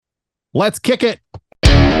Let's kick it.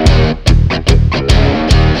 Welcome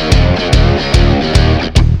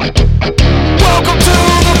to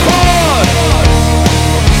the pod.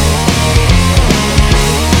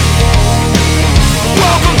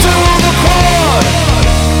 Welcome to the pod.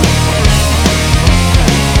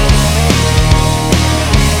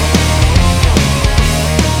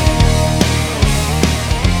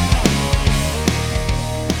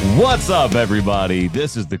 What's up, everybody?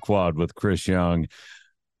 This is The Quad with Chris Young.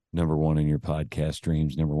 Number one in your podcast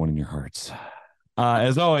streams, number one in your hearts.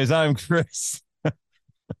 As always, I'm Chris.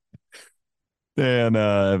 And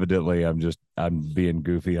evidently, I'm being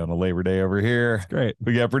goofy on a Labor Day over here. It's great.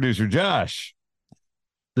 We got producer Josh.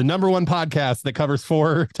 The number one podcast that covers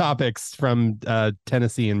 4 topics from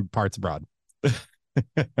Tennessee and parts abroad.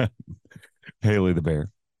 Haley the Bear.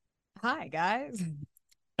 Hi, guys.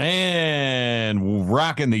 And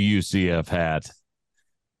rocking the UCF hat,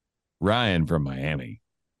 Ryan from Miami.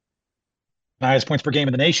 Highest points per game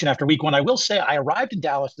in the nation after week 1. I will say I arrived in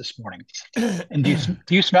Dallas this morning. And do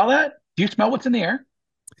you smell that? Do you smell what's in the air?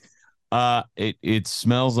 It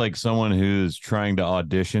smells like someone who's trying to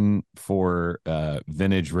audition for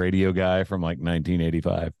vintage radio guy from like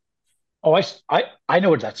 1985. Oh, I know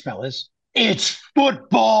what that smell is. It's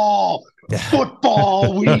football.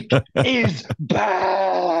 Football week is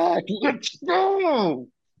back. Let's go.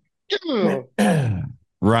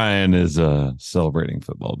 Ryan is celebrating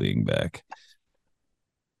football being back.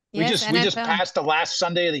 We just passed the last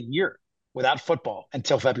Sunday of the year without football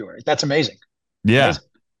until February. That's amazing. Yeah, Amazing.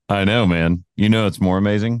 I know, man. You know, it's more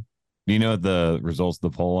amazing. Do you know what the results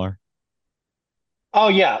of the poll are? Oh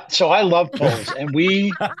yeah. So I love polls, and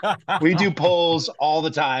we do polls all the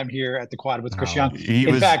time here at the Quad with Chris Young. He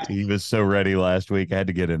was so ready last week. I had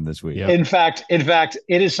to get him this week. Yep. In fact,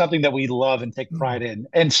 it is something that we love and take pride in.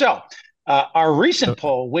 And so our recent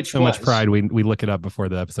poll, which So was much pride, we look it up before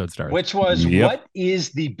the episode starts. which was Yep. what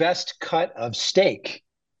is the best cut of steak?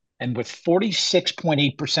 And with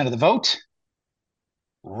 46.8% of the vote,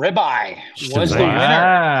 ribeye was the winner.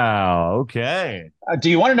 Wow. Okay. Do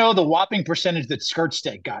you want to know the whopping percentage that skirt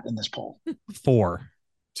steak got in this poll? 4.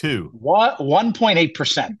 2. What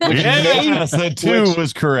 1.8%, Yes, the 2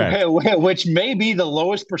 was correct. which may be the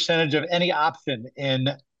lowest percentage of any option in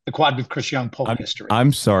the Quad with Chris Young poll history.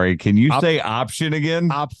 I'm sorry. Can you say option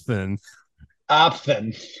again? Option.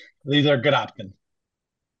 Option. These are good options.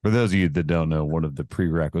 For those of you that don't know, one of the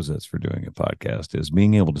prerequisites for doing a podcast is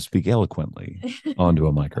being able to speak eloquently onto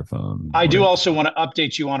a microphone. I do also want to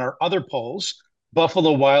update you on our other polls.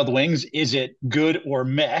 Buffalo Wild Wings, is it good or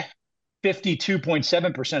meh?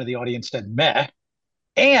 52.7% of the audience said meh.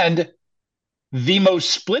 And the most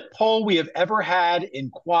split poll we have ever had in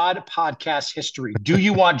Quad podcast history. Do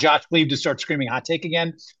you want Josh Cleve to start screaming hot take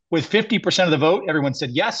again? With 50% of the vote, everyone said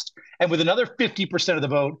yes. And with another 50% of the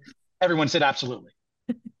vote, everyone said absolutely.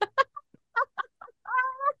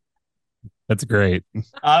 That's great.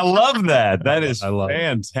 I love that. That is I love it.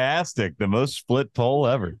 fantastic. The most split poll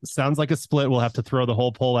ever. Sounds like a split. We'll have to throw the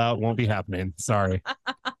whole poll out. Won't be happening. Sorry.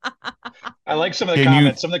 I like some of the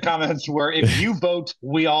comments. Some of the comments were, if you vote,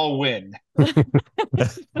 we all win.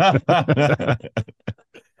 It's a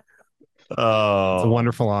Oh,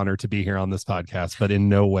 wonderful honor to be here on this podcast, but in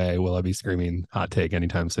no way will I be screaming hot take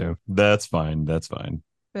anytime soon. that's fine. That's fine.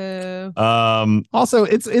 Boo. Also,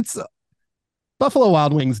 it's Buffalo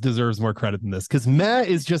Wild Wings deserves more credit than this, because meh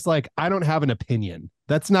is just like, I don't have an opinion.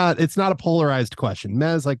 It's not a polarized question.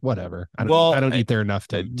 Meh is like, whatever. I don't eat there enough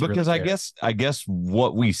to because really I guess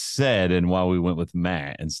what we said and why we went with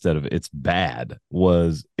Matt instead of it's bad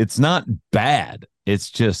was it's not bad. It's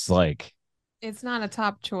just like It's not a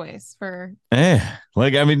top choice for.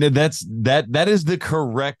 like, I mean, that is the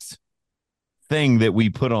correct thing that we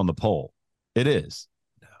put on the poll. It is.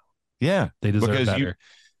 Yeah, they deserve better.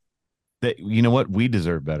 You know what? We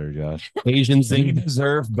deserve better, Josh. Asian We Zing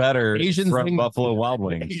deserve better from Zing- Buffalo Wild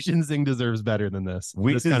Wings. Asian Zing deserves better than this.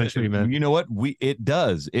 This deserve- kind of treatment. You know what? It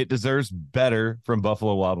does. It deserves better from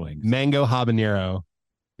Buffalo Wild Wings. Mango habanero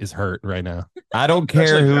is hurt right now. I don't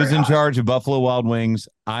care like who's very in hot. charge of Buffalo Wild Wings.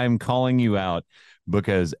 I'm calling you out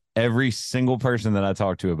because every single person that I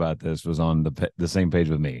talked to about this was on the same page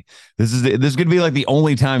with me. This is going to be like the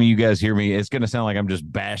only time you guys hear me. It's going to sound like I'm just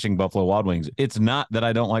bashing Buffalo Wild Wings. It's not that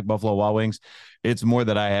I don't like Buffalo Wild Wings. It's more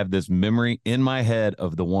that I have this memory in my head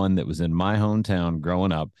of the one that was in my hometown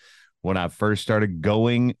growing up when I first started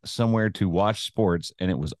going somewhere to watch sports,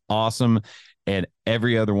 and it was awesome. And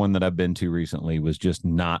every other one that I've been to recently was just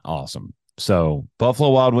not awesome. So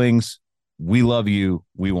Buffalo Wild Wings, we love you.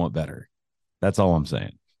 We want better. That's all I'm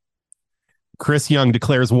saying. Chris Young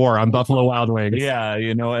declares war on Buffalo Wild Wings. Yeah,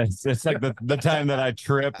 it's like the time that I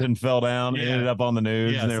tripped and fell down and ended up on the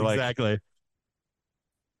news, Yes, and they're exactly. like,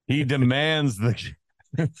 he demands the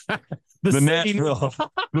The Nashville,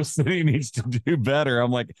 the city needs to do better.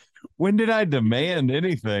 I'm like, when did I demand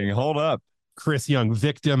anything? Hold up. Chris Young,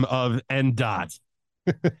 victim of NDOT.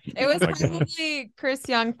 It was probably Chris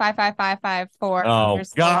Young 55554. Oh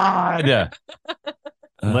God.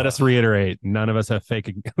 Let us reiterate: none of us have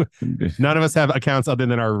none of us have accounts other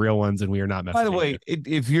than our real ones, and we are not messaging. By the way,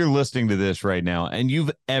 if you're listening to this right now and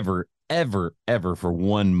you've ever for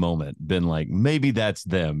one moment been like, maybe that's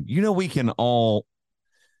them, we can all.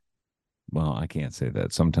 Well, I can't say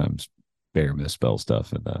that. Sometimes Bear misspell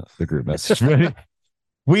stuff in the group message.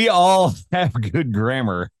 We all have good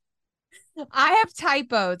grammar. I have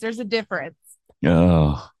typos. There's a difference.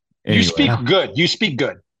 Oh, anyway. You speak good. You speak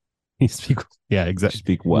good. You speak, yeah, exactly.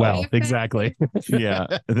 Speak well, exactly.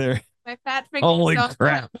 Yeah, there. My fat finger. Holy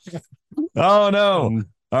crap! Oh no!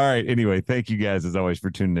 All right. Anyway, thank you guys as always for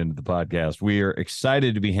tuning into the podcast. We are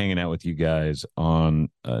excited to be hanging out with you guys on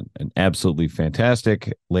an absolutely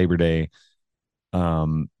fantastic Labor Day.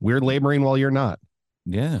 We're laboring while you're not.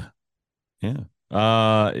 Yeah.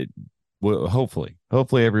 Well, hopefully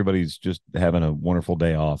everybody's just having a wonderful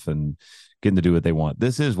day off and getting to do what they want.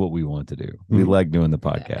 This is what we want to do. We like doing the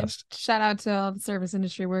podcast. Shout out to all the service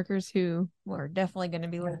industry workers who are definitely going to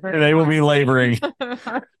be laboring. They will be laboring.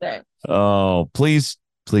 Oh, please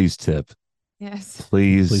tip. Yes.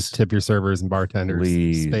 Please tip your servers and bartenders.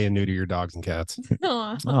 Please. Spay and neuter your dogs and cats.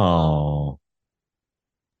 Oh.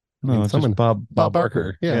 No, it's someone, just Bob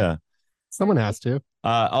Barker. Yeah. Someone has to.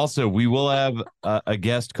 Also, we will have a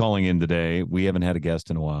guest calling in today. We haven't had a guest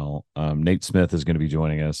in a while. Nate Smith is going to be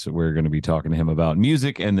joining us. We're going to be talking to him about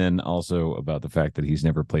music and then also about the fact that he's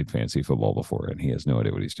never played fantasy football before and he has no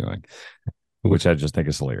idea what he's doing, which I just think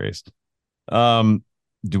is hilarious.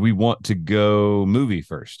 Do we want to go movie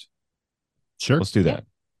first? Sure. Let's do that.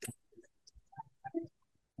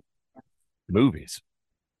 Movies.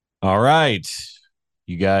 All right.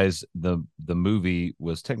 You guys, the movie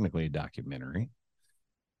was technically a documentary.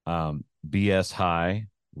 BS High,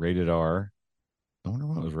 rated R. I wonder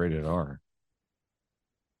why it was rated R.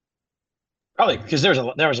 Probably because there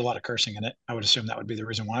was a lot of cursing in it. I would assume that would be the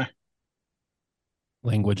reason why.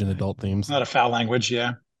 Language and adult themes. Not a foul language,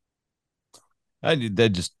 yeah. It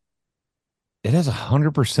has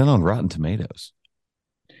 100% on Rotten Tomatoes.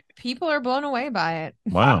 People are blown away by it.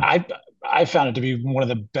 Wow. I found it to be one of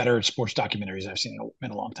the better sports documentaries I've seen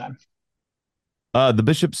in a long time. The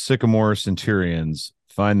Bishop Sycamore Centurions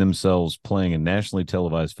find themselves playing a nationally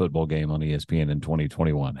televised football game on ESPN in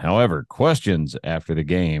 2021. However, questions after the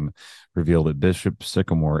game reveal that Bishop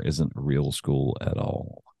Sycamore isn't a real school at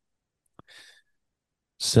all.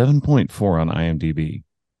 7.4 on IMDb.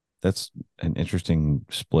 That's an interesting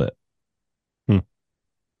split.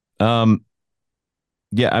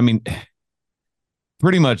 Yeah, I mean,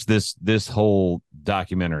 pretty much this whole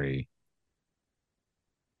documentary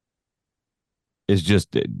is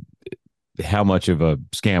just how much of a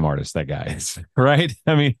scam artist that guy is, right?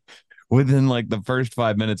 I mean, within like the first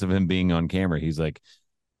 5 minutes of him being on camera, he's like,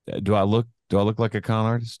 do I look like a con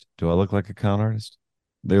artist? Do I look like a con artist?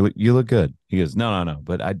 You look good. He goes, no.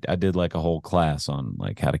 But I did like a whole class on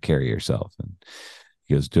like how to carry yourself. And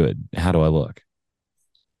he goes, how do I look?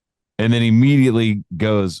 And then immediately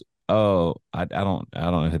goes, oh, I don't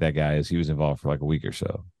know who that guy is. He was involved for like a week or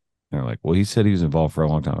so. And they're like, well, he said he was involved for a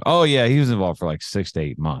long time. Oh yeah, he was involved for like 6 to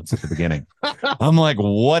 8 months at the beginning. I'm like,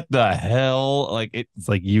 what the hell? Like it's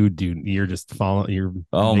like you're just following. You're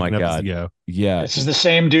oh my god, yeah. This is the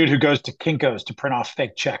same dude who goes to Kinko's to print off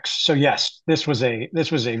fake checks. So yes, this was a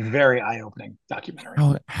very eye-opening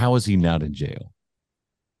documentary. How is he not in jail?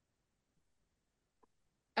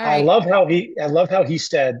 I love how he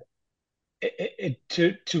said.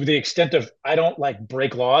 To the extent of I don't like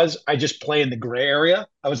break laws. I just play in the gray area.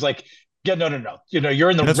 I was like, yeah, no. You're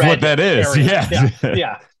in the That's red what that is. Area.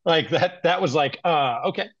 Yeah. Like that was like,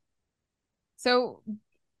 okay. So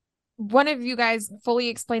one of you guys fully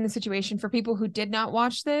explain the situation for people who did not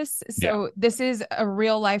watch this. So this is a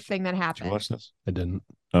real life thing that happened. Did you watch this? I didn't.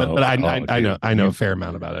 But I know a fair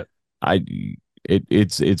amount about it.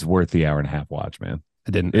 It's worth the hour and a half watch, man. I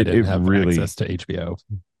didn't have really access to HBO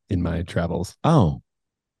in my travels. Oh,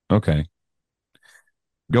 okay.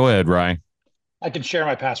 Go ahead, Ryan. I can share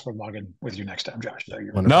my password login with you next time, Josh.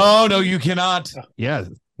 No, you cannot. Yeah,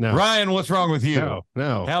 no. Ryan, what's wrong with you?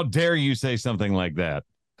 No. How dare you say something like that?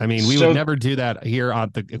 I mean, we would never do that here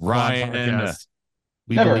on the Ryan.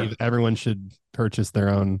 We Never. believe everyone should purchase their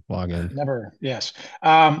own login. Never. Yes.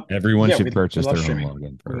 Everyone Yeah, should purchase love their streaming. own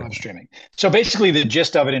login. We love streaming. So basically, the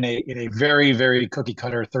gist of it in a very, very cookie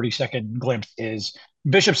cutter 30-second glimpse is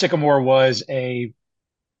Bishop Sycamore was a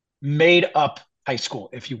made up high school,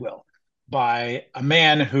 if you will, by a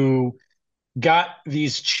man who got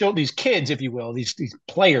these kids, if you will, these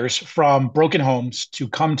players from broken homes to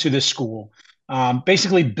come to this school.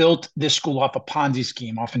 Basically, built this school off a Ponzi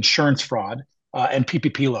scheme, off insurance fraud and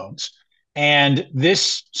PPP loans. And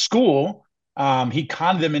this school, he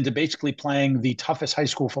conned them into basically playing the toughest high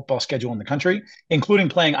school football schedule in the country, including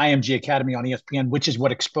playing IMG Academy on ESPN, which is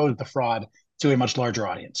what exposed the fraud to a much larger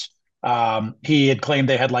audience. He had claimed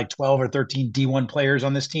they had like 12 or 13 D1 players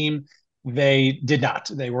on this team. They did not.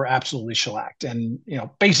 They were absolutely shellacked. And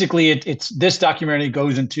basically, it's this documentary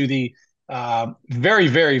goes into the very,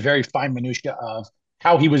 very, very fine minutia of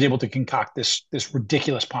how he was able to concoct this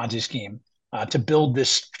ridiculous Ponzi scheme to build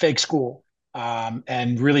this fake school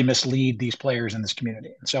and really mislead these players in this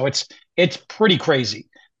community. And so it's pretty crazy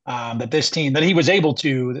that this team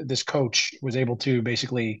this coach was able to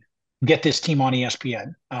basically get this team on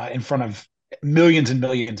ESPN in front of millions and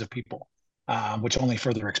millions of people, which only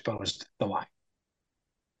further exposed the lie.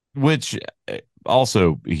 Which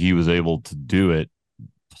also he was able to do it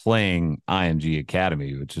playing IMG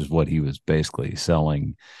Academy, which is what he was basically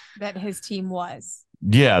selling. That his team was.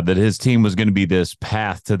 Yeah, that his team was going to be this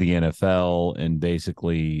path to the NFL, and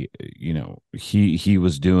basically, he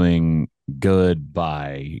was doing good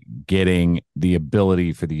by getting the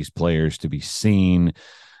ability for these players to be seen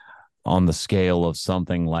on the scale of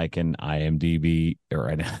something like an IMDb or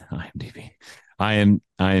an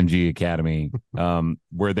IMG Academy,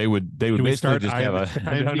 where they would basically just have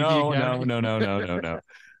a no.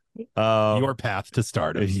 Your path to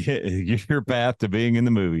stardom. Your path to being in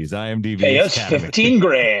the movies. IMDb. Pay us Academy.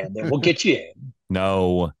 $15,000 and we'll get you in.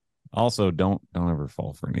 No. Also, don't ever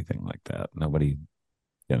fall for anything like that. Nobody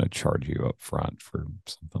gonna charge you up front for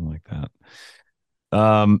something like that.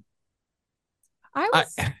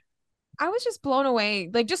 I was just blown away.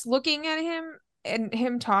 Like, just looking at him and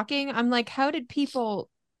him talking, I'm like, how did people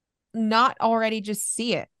not already just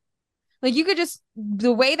see it? Like, you could just,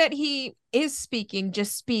 the way that he is speaking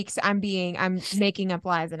just speaks, I'm making up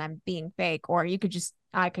lies and I'm being fake. Or you could just,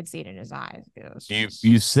 I could see it in his eyes.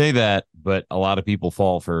 You say that, but a lot of people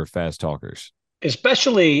fall for fast talkers.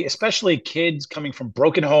 Especially kids coming from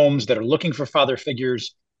broken homes that are looking for father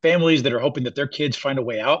figures, families that are hoping that their kids find a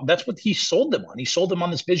way out. That's what he sold them on. He sold them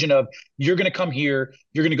on this vision of, you're going to come here,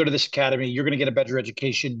 you're going to go to this academy, you're going to get a better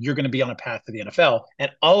education, you're going to be on a path to the NFL.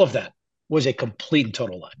 And all of that was a complete and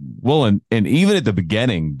total lie. Well, and even at the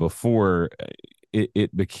beginning, before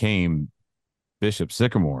it became Bishop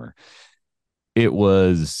Sycamore, it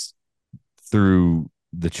was through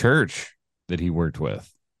the church that he worked with.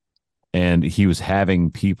 And he was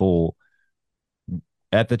having people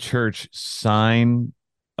at the church sign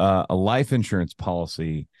a life insurance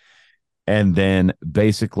policy. And then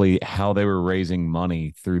basically how they were raising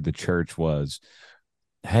money through the church was,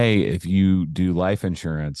 hey, if you do life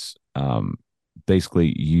insurance,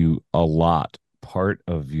 basically you allot part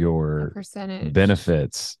of your percentage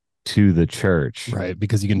benefits to the church. Right,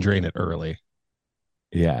 because you can drain it early.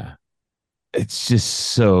 Yeah. It's just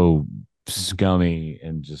so scummy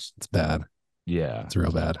and just, it's bad. Yeah. It's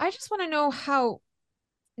real bad. I just want to know how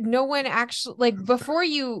no one actually, like, before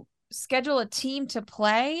you schedule a team to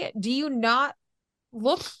play, do you not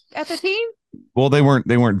look at the team? Well, they weren't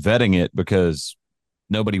vetting it because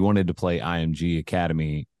nobody wanted to play IMG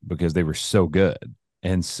Academy because they were so good.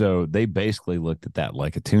 And so they basically looked at that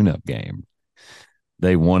like a tune-up game.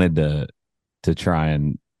 They wanted to try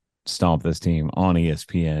and stomp this team on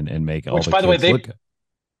ESPN and make all Which, the by the way, kids look good.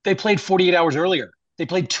 They played 48 hours earlier. They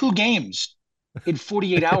played 2 games in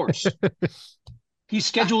 48 hours. He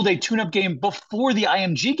scheduled a tune-up game before the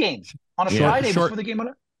IMG game on a Friday before the game.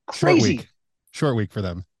 Crazy. Short week for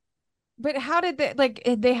them. But how did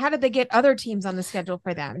they get other teams on the schedule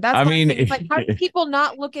for them? That's I mean, like, how do people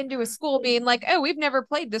not look into a school being like, oh, we've never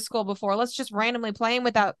played this school before, let's just randomly play them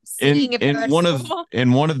without seeing if they're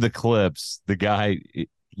in one of the clips, the guy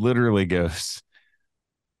literally goes,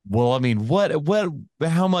 well, I mean,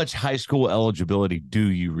 how much high school eligibility do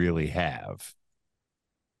you really have?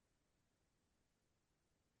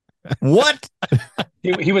 What?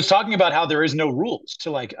 He was talking about how there is no rules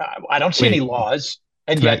to, like, I don't see any laws.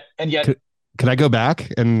 And yet, could I go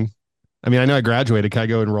back? And I mean, I know I graduated. Can I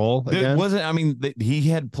go enroll again? He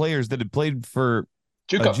had players that had played for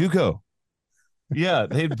JUCO. Yeah,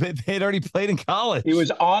 they'd already played in college. He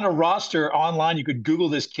was on a roster online. You could Google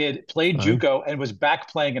this kid, played JUCO, and was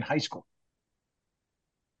back playing in high school.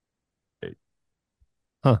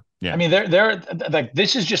 Yeah. I mean, they're like,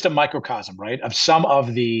 this is just a microcosm, right, of some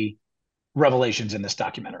of the revelations in this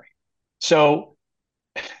documentary. So,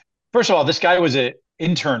 first of all, this guy was an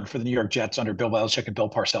intern for the New York Jets under Bill Belichick and Bill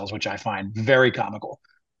Parcells, which I find very comical.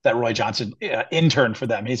 That Roy Johnson interned for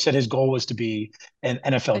them. He said his goal was to be an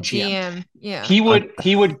NFL GM. Yeah. He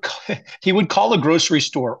would call a grocery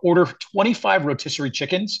store, order 25 rotisserie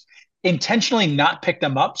chickens, intentionally not pick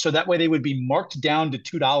them up, so that way they would be marked down to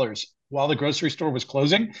 $2 while the grocery store was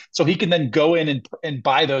closing, so he can then go in and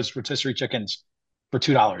buy those rotisserie chickens for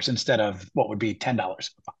 $2 instead of what would be $10.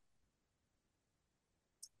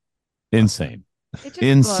 Insane.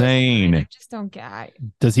 Insane. I just don't get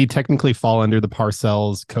it. Does he technically fall under the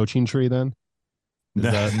Parcells coaching tree then?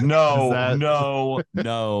 No,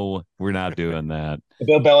 we're not doing that. The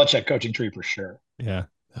Bill Belichick coaching tree for sure. Yeah.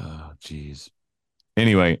 Oh, geez.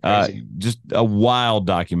 Anyway, just a wild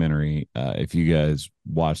documentary. If you guys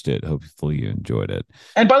watched it, hopefully you enjoyed it.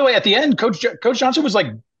 And by the way, at the end, Coach Johnson was like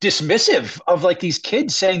dismissive of like these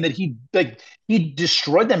kids, saying that he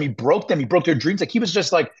destroyed them, he broke their dreams. Like he was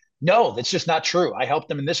just like, no, that's just not true. I helped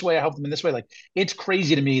them in this way. I helped them in this way. Like, it's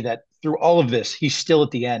crazy to me that through all of this, he still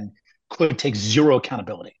at the end could take zero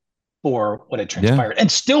accountability for what had transpired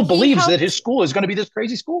and still believes that his school is going to be this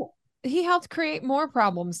crazy school. He helped create more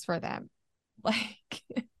problems for them. Like,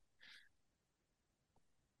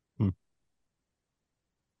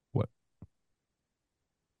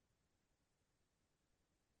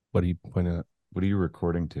 What are you pointing at? What are you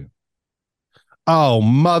recording to? Oh,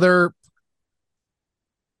 mother.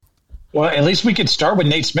 Well, at least we could start with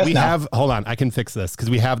Nate Smith. Hold on, I can fix this because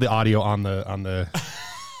we have the audio on the.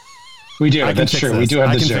 We do. That's true. We do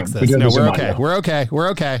have the Zoom. No, we're okay. We're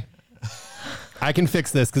okay. I can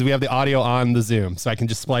fix this because we have the audio on the Zoom, so I can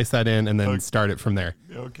just splice that in and then start it from there.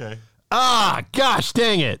 Okay. Ah, gosh,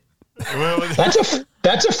 dang it!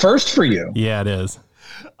 That's a first for you. Yeah, it is.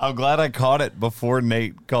 I'm glad I caught it before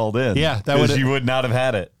Nate called in. Yeah, that would. You would not have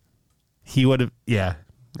had it. He would have. Yeah.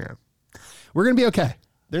 We're gonna be okay.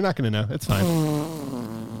 They're not going to know. It's fine.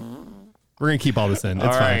 We're going to keep all this in. It's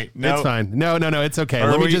fine. Right. No. It's fine. No. It's okay.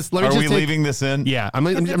 Let me just leaving this in? Yeah. I'm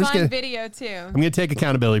just going to video too. I'm going to take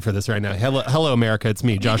accountability for this right now. Hello, America. It's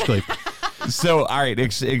me, Josh Cleave. So, all right.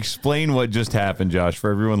 Explain what just happened, Josh,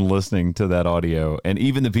 for everyone listening to that audio and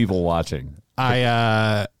even the people watching.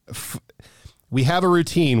 We have a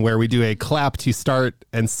routine where we do a clap to start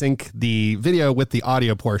and sync the video with the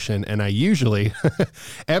audio portion. And I usually,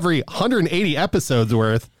 every 180 episodes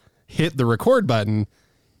worth, hit the record button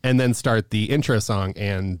and then start the intro song.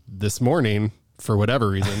 And this morning, for whatever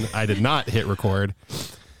reason, I did not hit record.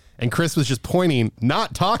 And Chris was just pointing,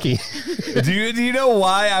 not talking. Do you know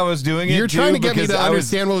why I was doing it? You're trying to get me to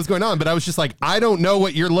understand what was going on, but I was just like, I don't know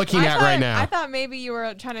what you're looking at right now. I thought maybe you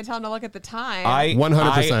were trying to tell him to look at the time.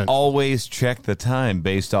 100%. I always check the time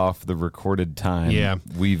based off the recorded time. Yeah.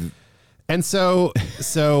 And so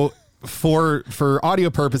for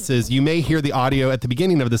audio purposes, you may hear the audio at the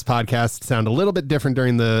beginning of this podcast sound a little bit different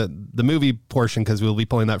during the movie portion because we'll be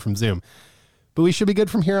pulling that from Zoom. But we should be good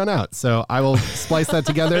from here on out. So I will splice that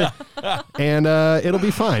together and it'll be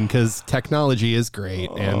fine because technology is great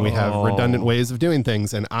and we have redundant ways of doing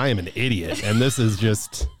things. And I am an idiot. And this is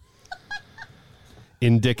just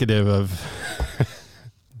indicative of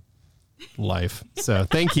life. So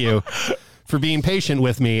thank you for being patient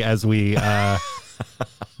with me as we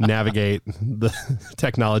navigate the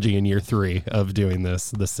technology in year 3 of doing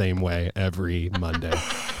this the same way every Monday.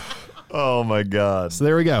 Oh my God. So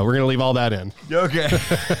there we go. We're going to leave all that in. Okay.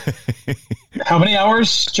 How many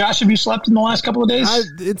hours, Josh, have you slept in the last couple of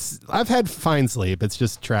days? I've had fine sleep. It's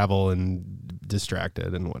just travel and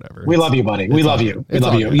distracted and whatever. We love you, buddy. We love you. We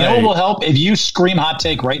love you. You know what will help? If you scream hot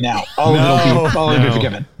take right now, all of it will be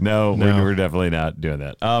forgiven. No, we're definitely not doing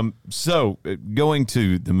that. So going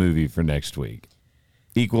to the movie for next week,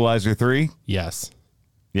 Equalizer 3? Yes.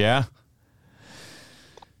 Yeah?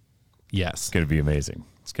 Yes. It's going to be amazing.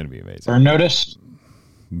 It's going to be amazing. Burn Notice?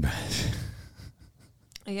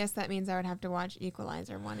 I guess that means I would have to watch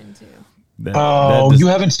Equalizer 1 and 2. You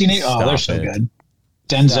haven't seen it? Oh, they're so good.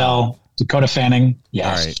 Denzel, Dakota Fanning.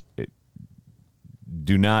 Yes. All right.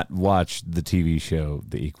 Do not watch the TV show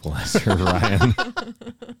The Equalizer, Ryan.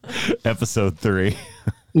 Episode 3.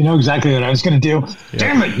 You know exactly what I was going to do. Yeah.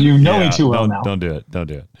 Damn it. You know me too well now. Don't do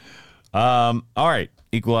it. All right.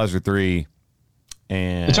 Equalizer 3.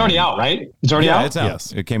 And it's already out, right? It's already out? It's out.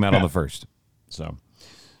 Yes. It came out on the 1st. So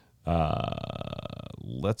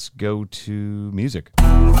let's go to music.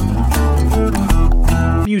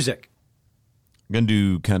 Music. I'm going to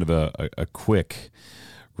do kind of a quick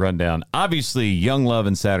rundown. Obviously, Young Love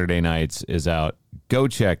and Saturday Nights is out. Go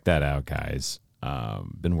check that out, guys.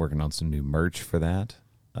 Been working on some new merch for that.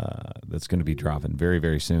 that's going to be dropping very,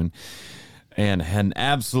 very soon. And had an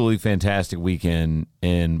absolutely fantastic weekend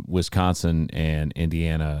in Wisconsin and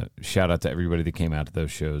Indiana. Shout out to everybody that came out to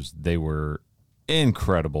those shows. They were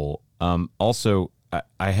incredible. Also,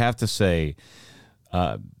 I have to say,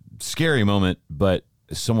 scary moment, but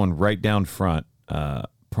someone right down front,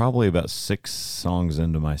 probably about 6 songs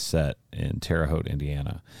into my set in Terre Haute,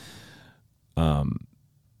 Indiana,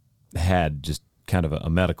 had just kind of a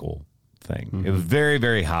medical thing. Mm-hmm. It was very,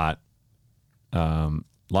 very hot.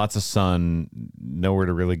 Lots of sun, nowhere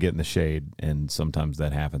to really get in the shade, and sometimes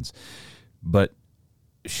that happens. But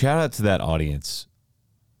shout out to that audience.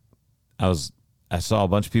 I saw a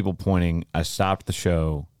bunch of people pointing. I stopped the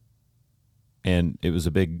show, and it was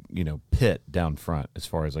a big, pit down front as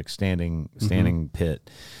far as like standing pit.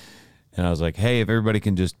 And I was like, hey, if everybody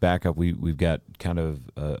can just back up, we've got kind of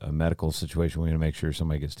a medical situation. We're going to make sure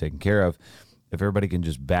somebody gets taken care of. If everybody can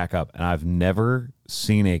just back up. And I've never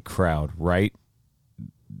seen a crowd, right?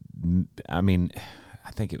 I mean,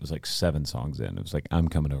 I think it was like 7 songs in. It was like I'm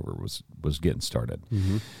Coming Over was getting started.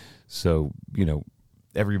 Mm-hmm. So,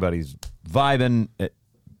 everybody's vibing,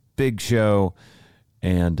 big show,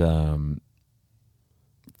 and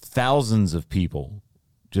thousands of people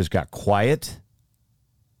just got quiet.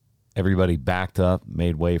 Everybody backed up,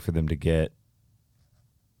 made way for them to get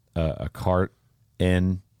a cart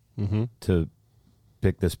in to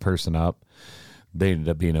pick this person up. They ended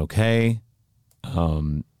up being okay.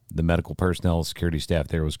 The medical personnel, security staff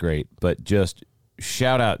there was great. But just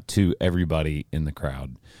shout out to everybody in the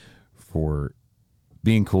crowd for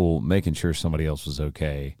being cool, making sure somebody else was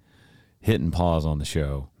okay, hitting pause on the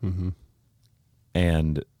show. Mm-hmm.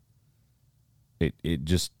 And it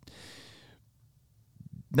just,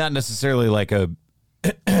 not necessarily like a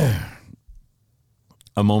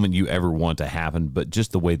moment you ever want to happen, but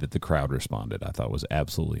just the way that the crowd responded, I thought was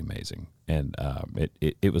absolutely amazing. And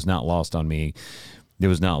it was not lost on me. It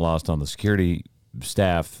was not lost on the security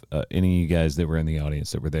staff, any of you guys that were in the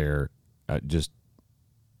audience that were there. Just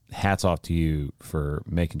hats off to you for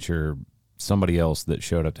making sure somebody else that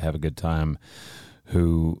showed up to have a good time,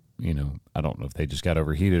 who, I don't know if they just got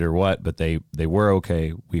overheated or what, but they were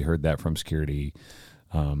okay. We heard that from security.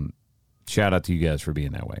 Shout out to you guys for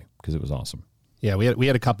being that way, because it was awesome. Yeah, we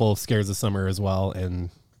had a couple of scares this summer as well, and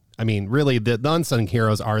I mean, really, the unsung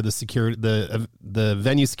heroes are the security, the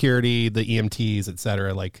venue security, the EMTs, et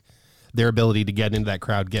cetera. Like, their ability to get into that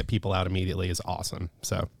crowd, get people out immediately is awesome.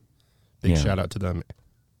 So, big shout out to them.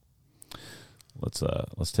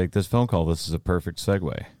 Let's take this phone call. This is a perfect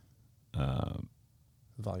segue.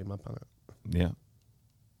 Volume up on it. Yeah,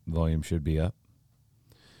 volume should be up.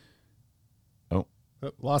 Oh,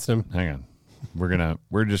 lost him. Hang on.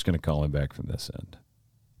 We're just gonna call him back from this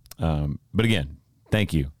end. But again,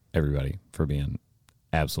 thank you everybody for being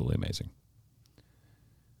absolutely amazing.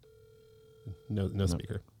 No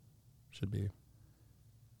speaker. Should be.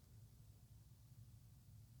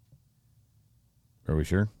 Are we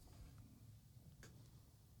sure?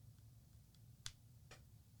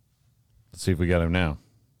 Let's see if we got him now.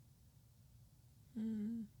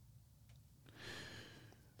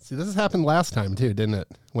 See, this has happened last time too, didn't it?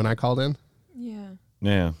 When I called in? Yeah.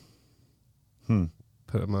 Yeah.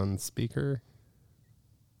 Put him on speaker.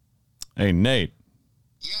 Hey, Nate.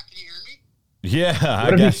 Yeah, can you hear me? Yeah,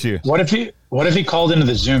 I got you. What if he called into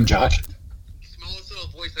the Zoom, Josh? Smallest little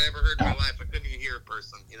voice I ever heard in my life. I couldn't even hear a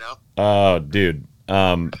person, Oh, dude.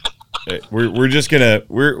 We're just gonna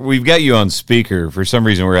we've got you on speaker. For some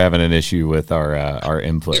reason, we're having an issue with our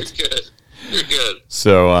input. You're good.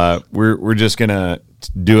 So we're just gonna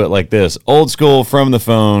do it like this, old school from the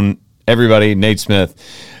phone. Everybody, Nate Smith.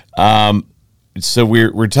 So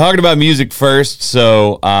we're talking about music first.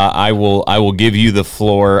 So I will give you the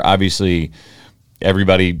floor. Obviously,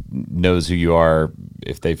 everybody knows who you are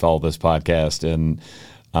if they follow this podcast, and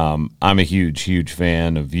I'm a huge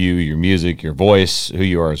fan of you, your music, your voice, who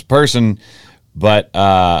you are as a person. But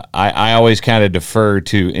I always kind of defer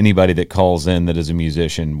to anybody that calls in that is a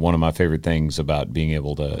musician. One of my favorite things about being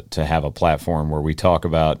able to have a platform where we talk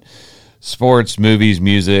about sports, movies,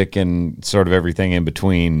 music, and sort of everything in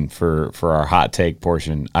between for our hot take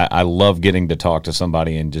portion. I love getting to talk to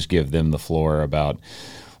somebody and just give them the floor about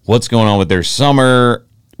what's going on with their summer,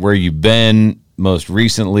 where you've been most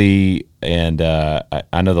recently. And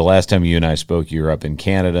I know the last time you and I spoke, you were up in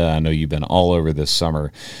Canada. I know you've been all over this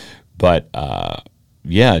summer. But,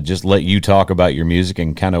 just let you talk about your music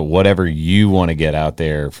and kind of whatever you want to get out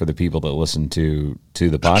there for the people that listen to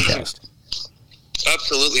the podcast.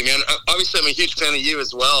 Absolutely, man. Obviously, I'm a huge fan of you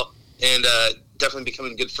as well, and definitely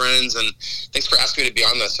becoming good friends. And thanks for asking me to be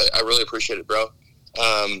on this. I really appreciate it, bro.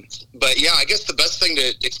 But yeah, I guess the best thing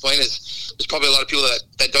to explain is there's probably a lot of people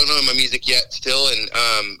that don't know my music yet still. And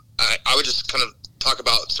I would just kind of talk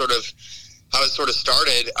about sort of how it sort of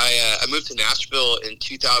started. I moved to Nashville in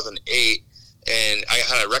 2008, and I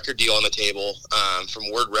had a record deal on the table from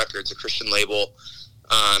Word Records, a Christian label.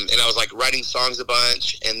 And I was like writing songs a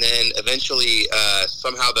bunch, and then eventually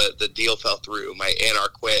somehow the deal fell through. My A&R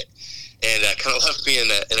quit, and kind of left me in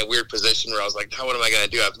a weird position where I was like, now what am I going to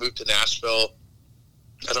do? I've moved to Nashville.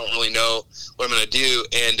 I don't really know what I'm going to do.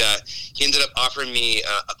 And he ended up offering me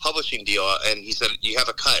a publishing deal, and he said, you have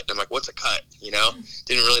a cut. And I'm like, what's a cut? You know,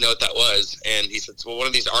 didn't really know what that was. And he said, well, one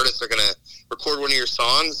of these artists are going to record one of your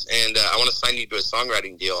songs, and I want to sign you to a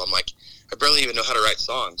songwriting deal. I'm like, I barely even know how to write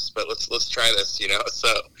songs, but let's try this, you know?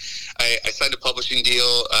 So I signed a publishing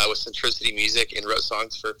deal with Centricity Music and wrote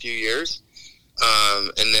songs for a few years.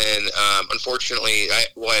 And then, unfortunately, I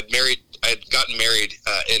had gotten married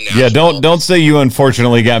in Nashville. Yeah, don't say you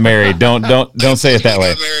unfortunately got married. Don't say it that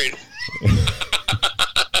way. I got married.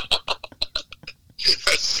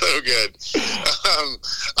 That's so good.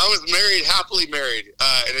 I was happily married,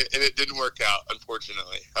 and it didn't work out,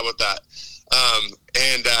 unfortunately. How about that?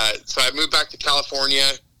 So I moved back to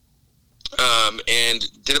California,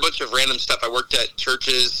 and did a bunch of random stuff. I worked at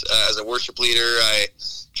churches as a worship leader. I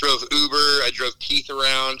drove Uber. I drove teeth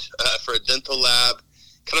around for a dental lab.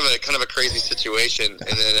 Kind of a crazy situation.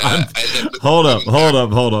 And then hold up.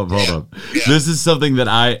 Yeah. This is something that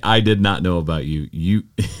I did not know about you.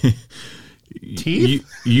 Teeth?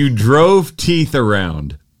 You drove teeth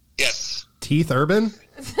around. Yes. Teeth Urban?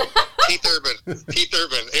 Teeth Urban.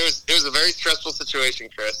 It was a very stressful situation,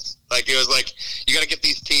 Chris. Like, it was like, you got to get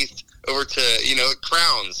these teeth over to,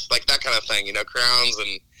 crowns, like that kind of thing, crowns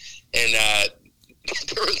and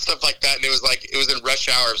there was stuff like that. And it was in rush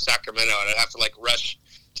hour of Sacramento, and I'd have to like rush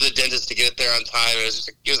to the dentist to get it there on time. It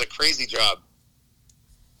was a crazy job.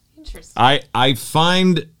 Interesting. I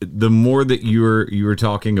find the more that you were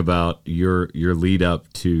talking about your lead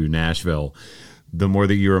up to Nashville, the more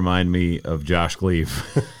that you remind me of Josh Gleave,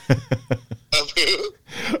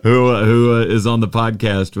 who is on the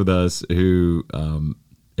podcast with us. Who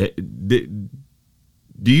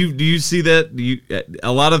do you see that?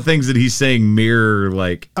 A lot of things that he's saying mirror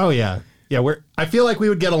like. Oh yeah. I feel like we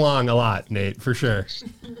would get along a lot, Nate, for sure.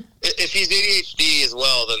 If he's ADHD as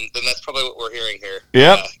well, then that's probably what we're hearing here.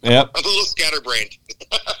 Yep. I'm a little scatterbrained.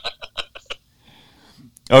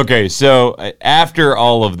 Okay, so after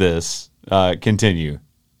all of this, continue.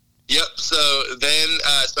 Yep. So then,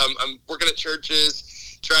 I'm working at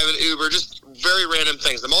churches, driving Uber, just very random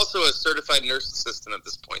things. I'm also a certified nurse assistant at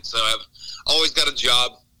this point, so I've always got a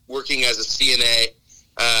job working as a CNA.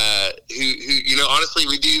 Who honestly,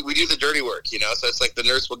 we do the dirty work, so it's like the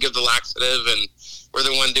nurse will give the laxative and we're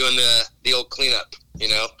the one doing the old cleanup, so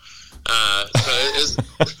it's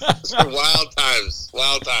wild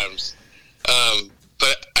times.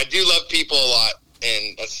 But I do love people a lot,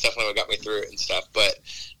 and that's definitely what got me through it and stuff. But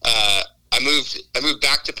I moved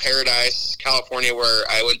back to Paradise, California, where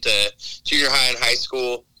I went to junior high and high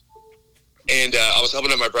school, and I was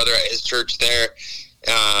helping out my brother at his church there.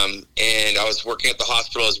 And I was working at the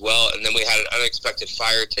hospital as well, and then we had an unexpected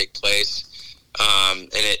fire take place, and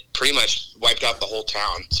it pretty much wiped out the whole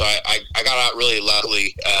town. So I got out really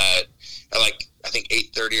luckily at I think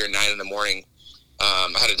 8:30 or 9 in the morning.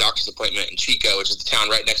 I had a doctor's appointment in Chico, which is the town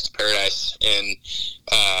right next to Paradise, and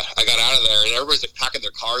I got out of there, and everybody's like packing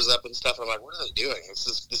their cars up and stuff. And I'm like, what are they doing? This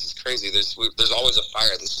is crazy. There's always a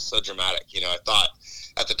fire. This is so dramatic, I thought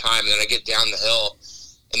at the time. And then I get down the hill,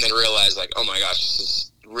 and then realize like, oh my gosh, this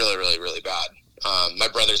is really, really, really bad. My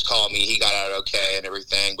brother's calling me. He got out okay and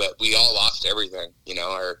everything, but we all lost everything,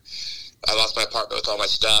 I lost my apartment with all my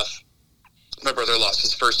stuff. My brother lost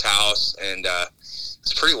his first house, and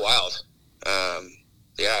it's pretty wild.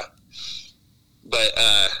 Yeah.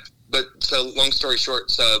 But so long story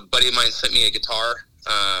short, so a buddy of mine sent me a guitar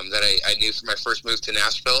that I knew for my first move to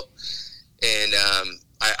Nashville. And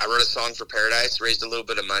I wrote a song for Paradise, raised a little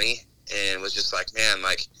bit of money, and was just like, man,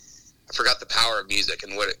 like, I forgot the power of music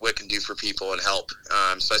and what it can do for people and help.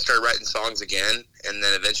 So I started writing songs again, and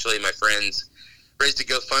then eventually my friends raised a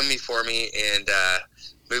GoFundMe for me and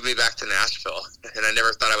moved me back to Nashville. And I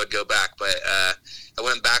never thought I would go back, but I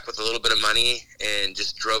went back with a little bit of money and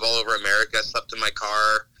just drove all over America, slept in my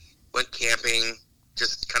car, went camping,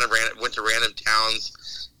 just kind of went to random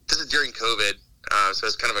towns. This is during COVID, so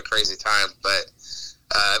it's kind of a crazy time, but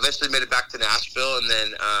eventually made it back to Nashville, and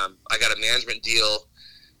then I got a management deal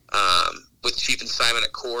with Chief and Simon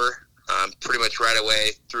at Core pretty much right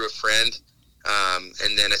away through a friend,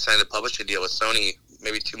 and then I signed a publishing deal with Sony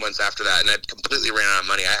maybe 2 months after that, and I completely ran out of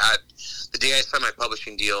money. The day I signed my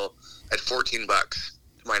publishing deal, had $14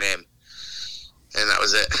 to my name, and that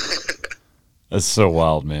was it. That's so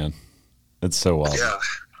wild, man. That's so wild.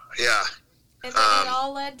 Yeah. And then it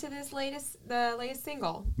all led to the latest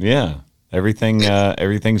single. Yeah,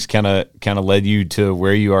 everything's kind of led you to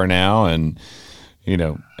where you are now, and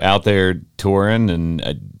out there touring.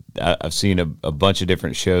 And I've seen a bunch of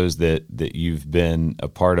different shows that you've been a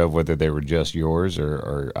part of, whether they were just yours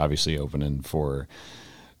or obviously opening for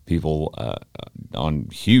people on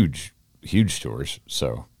huge tours.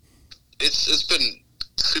 So it's been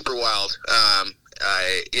super wild.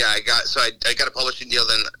 I got a publishing deal,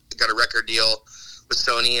 then got a record deal with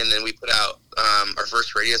Sony, and then we put out our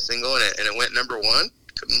first radio single, and it went number 1.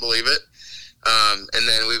 Couldn't believe it. And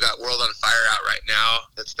then we've got World on Fire out right now.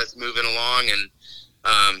 That's moving along, and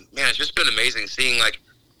man, it's just been amazing seeing like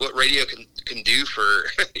what radio can do for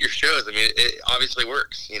your shows. I mean, it obviously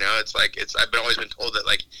works. It's like I've always been told that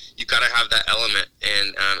like you got to have that element,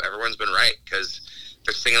 and everyone's been right because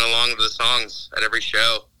they're singing along to the songs at every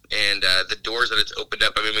show, and the doors that it's opened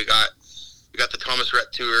up. I mean, we got the Thomas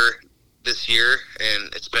Rhett tour this year,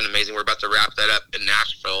 and it's been amazing. We're about to wrap that up in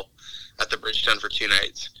Nashville at the Bridgestone for 2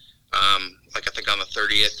 nights. I think on the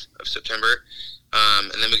 30th of September.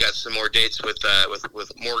 And then we got some more dates with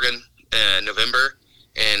Morgan in November,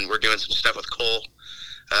 and we're doing some stuff with Cole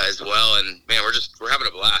as well. And man, we're having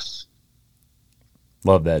a blast.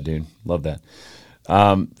 Love that, dude. Love that.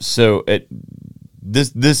 So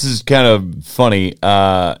this is kind of funny.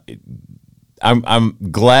 I'm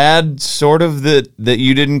glad sort of that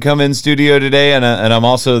you didn't come in studio today, and I'm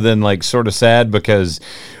also then like sort of sad because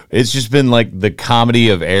it's just been like the comedy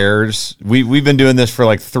of errors. We've been doing this for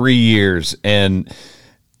like 3 years, and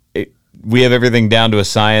we have everything down to a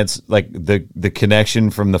science. Like the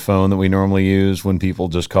connection from the phone that we normally use when people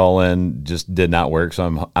just call in just did not work.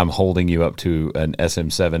 So I'm holding you up to an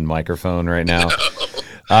SM7 microphone right now.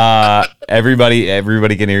 Everybody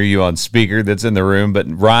can hear you on speaker that's in the room, but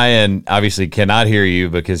Ryan obviously cannot hear you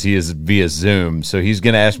because he is via Zoom. So he's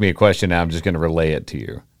going to ask me a question now. I'm just going to relay it to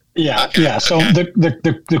you. Yeah. So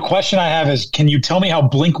the question I have is, can you tell me how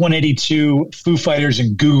Blink-182, Foo Fighters,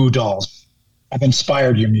 and Goo Goo Dolls have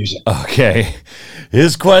inspired your music? Okay.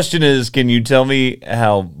 His question is, can you tell me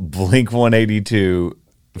how Blink-182,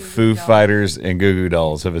 Foo Fighters, and Goo Goo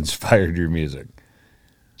Dolls have inspired your music?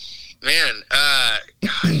 Man,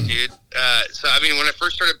 gosh, dude. So, I mean, when I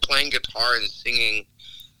first started playing guitar and singing,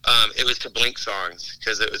 it was to Blink songs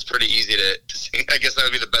because it was pretty easy to sing. I guess that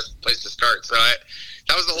would be the best place to start. So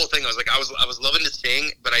that was the whole thing. I was like, I was loving to sing,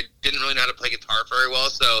 but I didn't really know how to play guitar very well.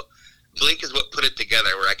 So Blink is what put it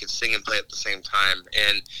together where I could sing and play at the same time.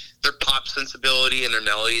 And their pop sensibility and their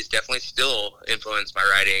melodies definitely still influence my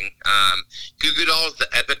writing. Goo Goo Dolls, the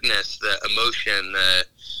epicness, the emotion,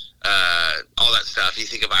 all that stuff. You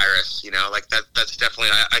think of Iris, like that's definitely,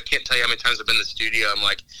 I can't tell you how many times I've been in the studio. I'm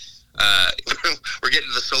like, we're getting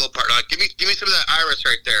to the solo part. Like, give me some of that Iris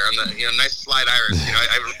right there on the, nice slide Iris.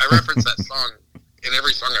 I reference that song in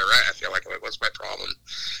every song I write. I feel like, what's my problem?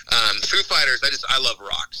 Foo Fighters, I love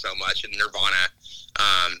rock so much, and Nirvana.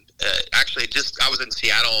 Actually, I was in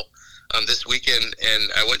Seattle this weekend,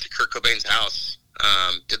 and I went to Kurt Cobain's house.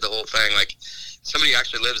 Did the whole thing. Like, somebody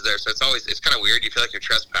actually lives there, so it's kind of weird. You feel like you're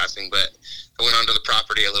trespassing, but I went onto the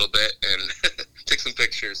property a little bit and took some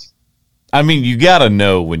pictures. I mean, you got to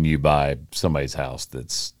know when you buy somebody's house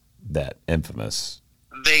that's that infamous.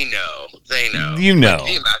 They know. You know. Like,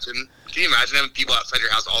 can you imagine having people outside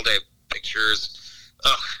your house all day, pictures?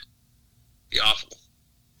 Ugh, be awful.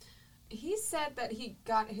 He said that he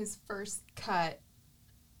got his first cut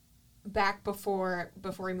back before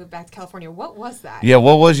he moved back to California. What was that? Yeah,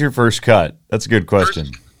 what was your first cut? That's a good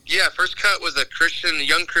question. First cut was a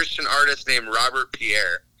young Christian artist named Robert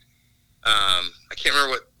Pierre. I can't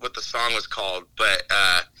remember what the song was called, but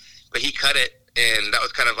he cut it, and that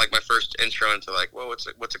was kind of like my first intro into like, well, what's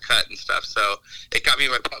a cut and stuff. So it got me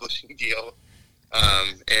my publishing deal,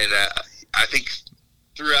 and I think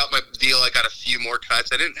throughout my deal I got a few more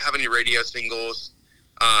cuts. I didn't have any radio singles,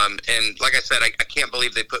 and like I said, I can't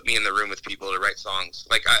believe they put me in the room with people to write songs.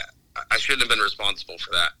 Like I shouldn't have been responsible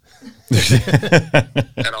for that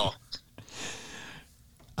at all.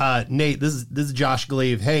 Nate, this is Josh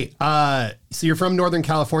Gleave. Hey, so you're from Northern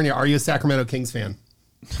California. Are you a Sacramento Kings fan?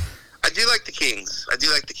 I do like the Kings.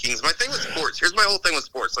 My thing with sports. Here's my whole thing with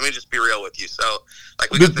sports. Let me just be real with you. So, like,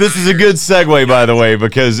 this is a good segue, by the way,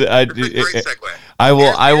 because great segue.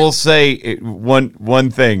 I will say one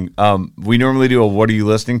thing. We normally do a "What are you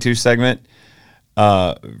listening to?" segment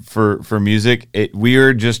for music. We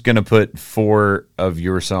are just gonna put 4 of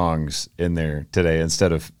your songs in there today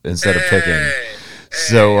instead of picking.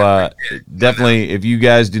 So definitely, if you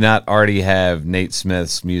guys do not already have Nate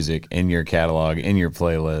Smith's music in your catalog, in your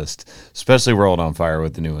playlist, especially World on Fire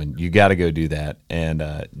with the new one, you got to go do that. And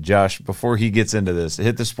Josh, before he gets into this,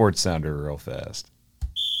 hit the sports sounder real fast.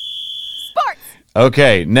 Sports.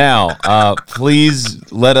 Okay, now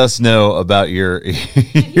please let us know about your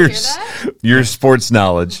your sports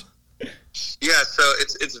knowledge. Yeah, so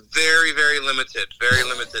it's very, very limited,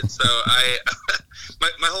 So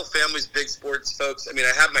my whole family's big sports folks. I mean,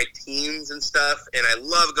 I have my teams and stuff, and I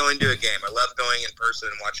love going to a game. I love going in person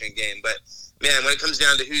and watching a game. But man, when it comes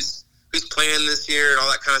down to who's playing this year and all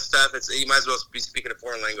that kind of stuff, you might as well be speaking a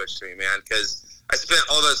foreign language to me, man, because I spent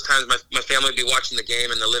all those times my family would be watching the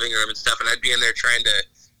game in the living room and stuff, and I'd be in there trying to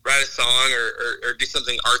write a song or do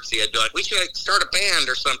something artsy. I'd be like, we should start a band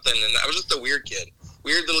or something, and I was just a weird kid.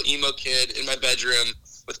 Weird little emo kid in my bedroom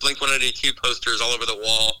with Blink-182 posters all over the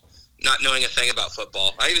wall, not knowing a thing about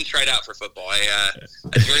football. I even tried out for football. I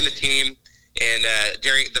joined the team, and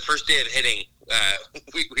during the first day of hitting,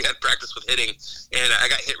 we had practice with hitting, and I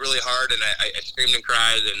got hit really hard, and I screamed and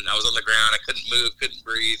cried, and I was on the ground. I couldn't move, couldn't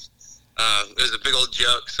breathe. It was a big old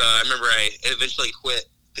joke, so I remember I eventually quit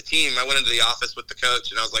the team. I went into the office with the coach,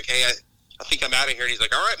 and I was like, hey, I think I'm out of here. And he's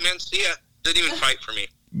like, all right, man, see ya. Didn't even fight for me.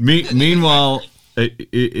 Meanwhile,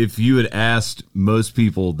 if you had asked most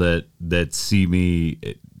people that see me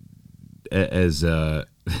as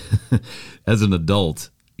as an adult,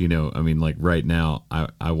 you know, I mean, like right now,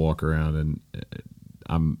 I walk around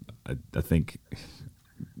and I think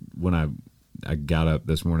when I got up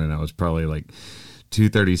this morning, I was probably like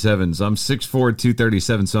 237. So I'm 6'4",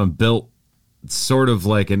 237. So I'm built sort of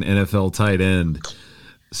like an NFL tight end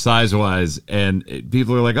size-wise, and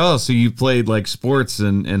people are like, oh, so you played like sports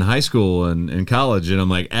in high school and in college? And I'm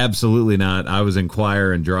like, absolutely not. I was in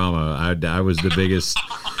choir and drama. I was the biggest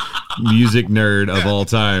music nerd of all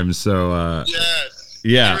time. So yes,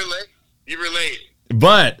 yeah, you relate.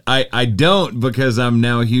 But I don't, because I'm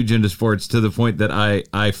now huge into sports to the point that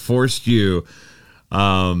I forced you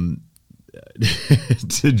to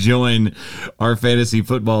join our fantasy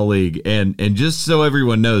football league, and just so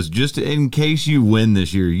everyone knows, just in case you win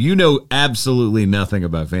this year, you know absolutely nothing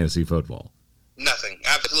about fantasy football. Nothing,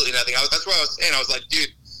 absolutely nothing. That's what I was saying. I was like, dude,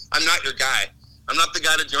 I'm not your guy. I'm not the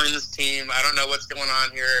guy to join this team. I don't know what's going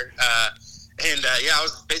on here. Yeah, I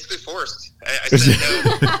was basically forced. I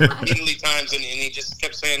said no repeatedly times, and he just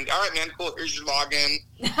kept saying, all right, man, cool, here's your login.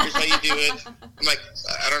 Here's how you do it. I'm like,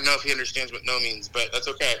 I don't know if he understands what no means, but that's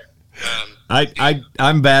okay.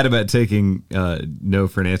 I'm bad about taking no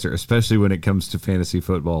for an answer, especially when it comes to fantasy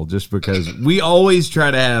football, just because we always try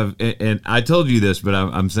to have, and I told you this, but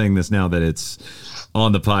I'm saying this now that it's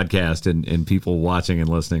on the podcast, and people watching and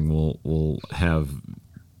listening will have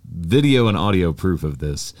video and audio proof of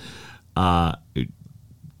this.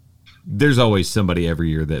 There's always somebody every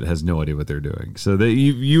year that has no idea what they're doing. So that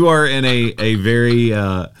you are in a very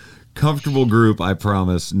comfortable group. I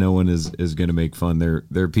promise no one is going to make fun. There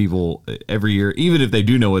are people every year, even if they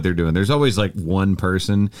do know what they're doing, there's always like one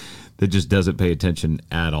person that just doesn't pay attention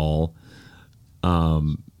at all.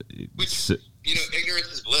 Which, ignorance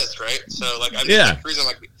is bliss, right? So like, I'm just cruising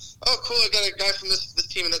like, oh cool, I got a guy from this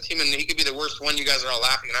team and that team, and he could be the worst one. You guys are all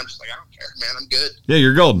laughing, and I'm just like, I don't care, man, I'm good. Yeah,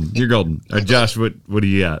 you're golden. Josh, what do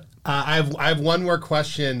you got? I have one more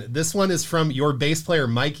question. This one is from your bass player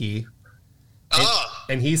Mikey.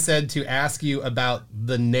 And he said to ask you about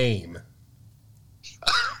the name.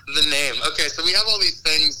 The name. Okay, so we have all these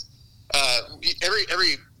things.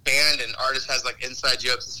 Every band and artist has like inside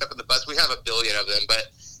jokes and stuff in the bus. We have a billion of them, but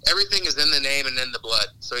everything is in the name and in the blood.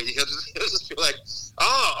 So he'll just be like,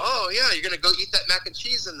 oh yeah, you're gonna go eat that mac and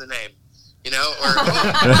cheese in the name, or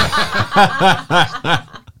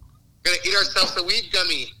gonna eat ourselves a weed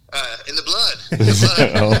gummy in the blood.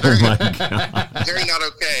 Oh my god! Very not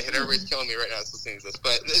okay, and everybody's killing me right now listening to this.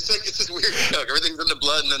 But it's this weird joke. Everything's in the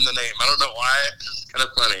blood and in the name. I don't know why. It's kind of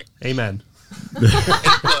funny. Amen. In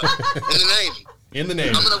the name. In the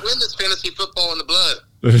name. I'm gonna win this fantasy football in the blood.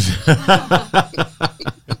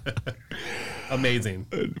 Amazing.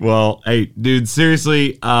 Well, hey, dude,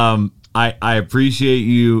 seriously, I appreciate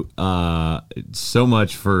you so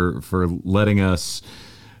much for letting us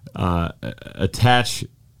attach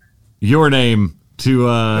your name to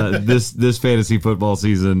this fantasy football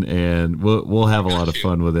season, and we'll have a lot of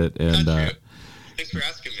fun with it. And thanks for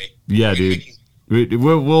asking me. Yeah, dude.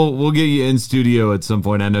 We'll get you in studio at some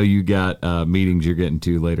point. I know you got meetings you're getting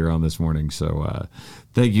to later on this morning, so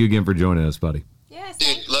thank you again for joining us, buddy. Yes,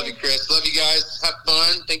 dude, love you, Chris. Love you guys. Have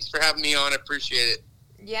fun. Thanks for having me on. I appreciate it.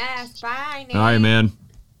 Yes, bye, Nate. All right, man.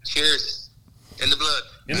 Cheers. In the blood.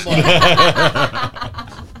 In the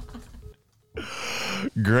blood.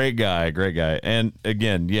 Great. Great guy. And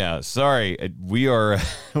again, yeah, sorry. We are,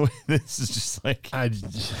 this is just like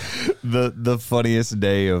the funniest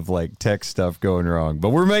day of like tech stuff going wrong.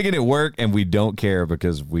 But we're making it work and we don't care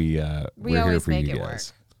because we're here for you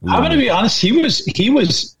guys. I'm going to be honest. He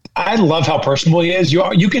was, I love how personable he is.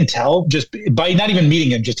 You can tell just by not even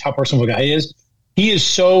meeting him, just how personable a guy he is. He is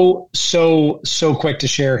so quick to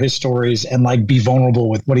share his stories and like be vulnerable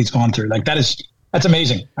with what he's gone through. Like that's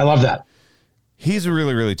amazing. I love that. He's a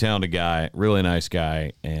really, really talented guy, really nice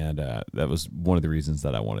guy, and that was one of the reasons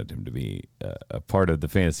that I wanted him to be a part of the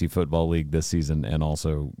Fantasy Football League this season and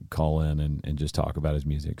also call in and just talk about his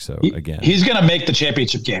music. So, again. He's going to make the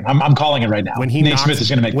championship game. I'm calling it right now. Nate Smith is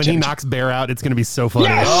going to make the championship. When he knocks Bear out, it's going to be so funny.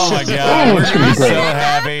 Yes! Oh, my God. We're going to be so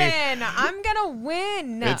happy. I'm going to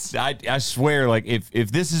win. I swear, like,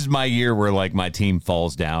 if this is my year where, like, my team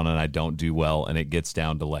falls down and I don't do well and it gets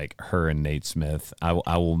down to, like, her and Nate Smith, I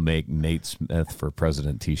will make Nate Smith for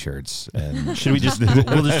president t-shirts. And should we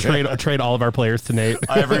we'll just trade all of our players to Nate?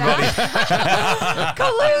 Everybody.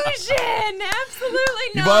 Collusion.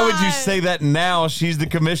 Absolutely not. Why would you say that now? She's the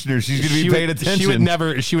commissioner. She's going to be paying attention.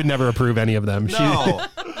 She would never approve any of them. No.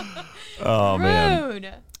 Oh, Rude. man.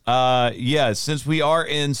 Yeah, since we are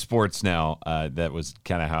in sports now, that was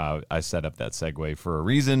kind of how I set up that segue for a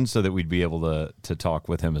reason, so that we'd be able to talk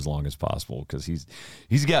with him as long as possible, because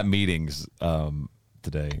he's got meetings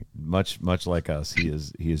today, much like us. He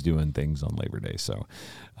is doing things on Labor Day, so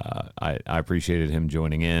I appreciated him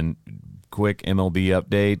joining in. Quick MLB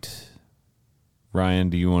update. Ryan,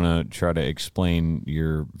 do you want to try to explain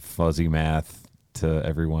your fuzzy math to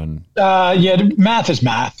everyone? Yeah, math is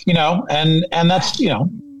math, and that's,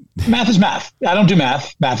 math is math. I don't do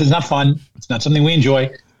math. Math is not fun. It's not something we enjoy.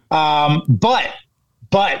 But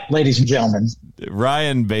ladies and gentlemen,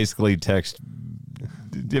 Ryan basically he texted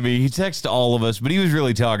all of us, but he was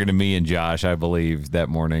really talking to me and Josh, I believe, that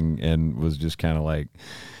morning, and was just kind of like,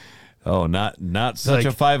 oh, not such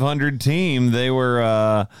a 500 team. They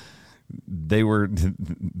were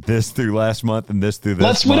this through last month and this through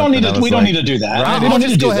this month. We don't need to do that. Ryan, we don't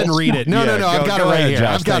just go ahead and read it. No, I've got it right here.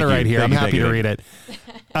 Josh, I've got it right here. I'm happy to read it.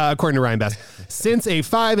 According to Ryan Bass, since a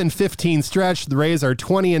 5-15 stretch, the Rays are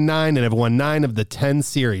 20-9 and have won 9 of the 10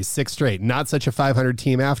 series, 6 straight. Not such a 500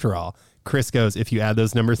 team after all. Chris goes, if you add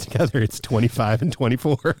those numbers together, it's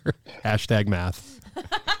 25-24. Hashtag math.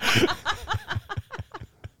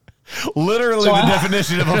 Literally the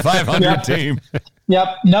definition of a 500 team. Yep.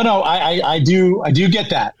 No. I do get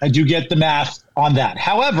that. I do get the math on that.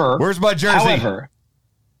 However, where's my jersey?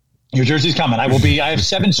 Your jersey's coming. I have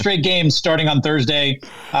 7 straight games starting on Thursday, 4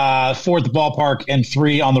 at the ballpark and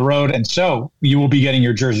 3 on the road. And so you will be getting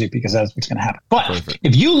your jersey because that's what's going to happen. But Perfect.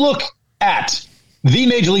 If you look at the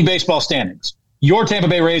Major League Baseball standings, your Tampa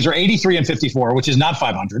Bay Rays are 83-54, which is not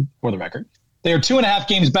 500 for the record. They are 2.5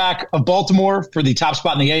 games back of Baltimore for the top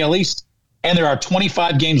spot in the AL East, and there are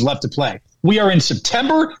 25 games left to play. We are in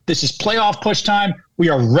September. This is playoff push time. We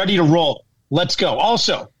are ready to roll. Let's go.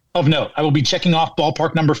 Also, of note, I will be checking off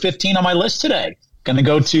ballpark number 15 on my list today. Going to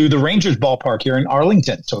go to the Rangers ballpark here in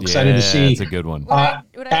Arlington. So excited to see. That's a good one.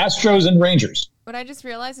 Astros and Rangers. What I just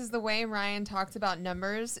realized is the way Ryan talks about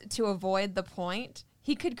numbers to avoid the point.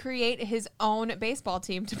 He could create his own baseball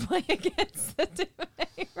team to play against the Tampa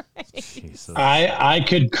Bay Rays. I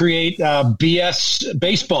could create a BS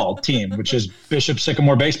baseball team, which is Bishop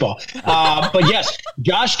Sycamore baseball. But yes,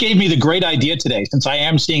 Josh gave me the great idea today, since I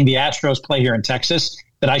am seeing the Astros play here in Texas,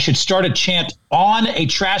 that I should start a chant on a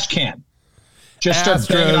trash can. Just start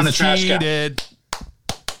banging on a trash can.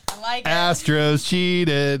 I like it. Astros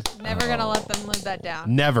cheated. Never going to let them live that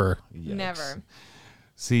down. Never. Yikes. Never.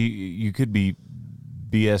 See, you could be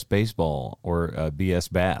BS baseball or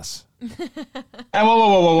BS bass.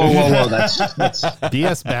 Whoa. That's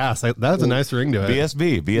BS Bass. That has a nice ring to it.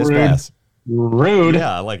 BSB, BS Rude. Bass. Rude.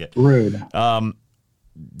 Yeah, I like it. Rude.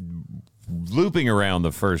 Looping around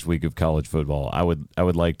the first week of college football, I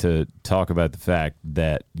would like to talk about the fact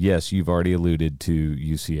that, yes, you've already alluded to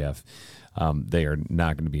UCF. They are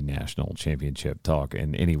not going to be national championship talk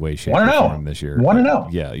in any way, shape, or form this year. 1-0.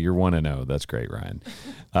 Yeah, you're 1-0. That's great, Ryan.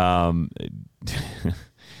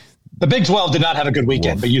 The Big 12 did not have a good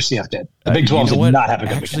weekend, but UCF did. The Big 12 did not have a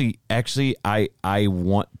good weekend. Actually, I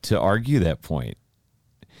want to argue that point.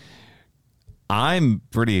 I'm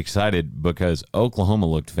pretty excited because Oklahoma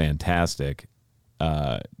looked fantastic.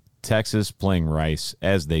 Texas playing Rice,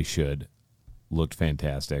 as they should, looked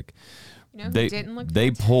fantastic.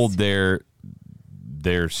 They pulled their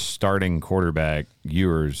starting quarterback,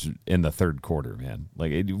 Ewers, in the third quarter, man.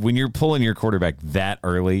 Like when you're pulling your quarterback that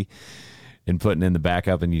early, and putting in the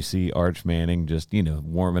backup, and you see Arch Manning just,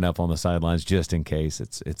 warming up on the sidelines just in case.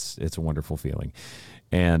 It's a wonderful feeling.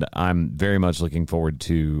 And I'm very much looking forward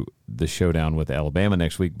to the showdown with Alabama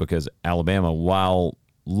next week, because Alabama, while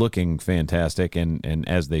looking fantastic and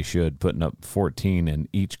as they should, putting up 14 in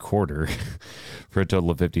each quarter for a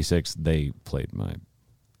total of 56, they played my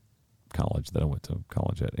college that I went to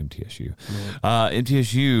college at, MTSU.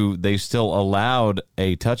 MTSU, they still allowed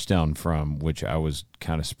a touchdown from, which I was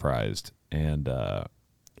kind of surprised. And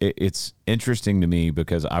it's interesting to me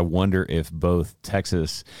because I wonder if both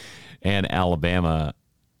Texas and Alabama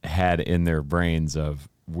had in their brains of,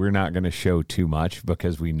 we're not going to show too much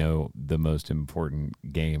because we know the most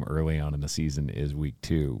important game early on in the season is week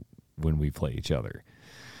 2 when we play each other.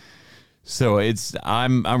 So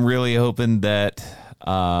I'm really hoping that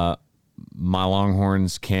my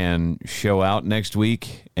Longhorns can show out next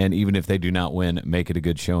week, and even if they do not win, make it a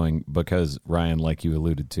good showing, because Ryan, like you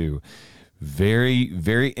alluded to, very,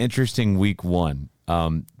 very interesting week 1.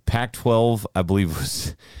 Pac-12, I believe,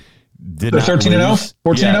 was did they're 13-0,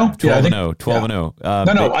 14-0, 12-0,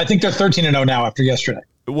 12-0. No, I think they're 13-0 now after yesterday.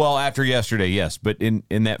 Well, after yesterday, yes, but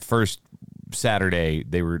in that first Saturday,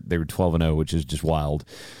 they were 12-0, which is just wild.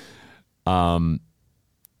 Florida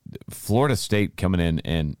State coming in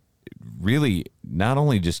and really not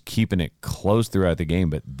only just keeping it close throughout the game,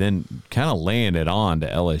 but then kind of laying it on to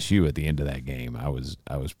LSU at the end of that game. I was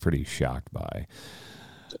pretty shocked by.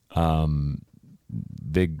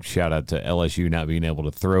 Big shout out to LSU not being able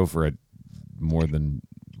to throw for more than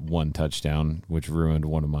one touchdown, which ruined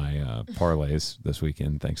one of my parlays this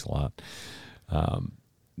weekend. Thanks a lot.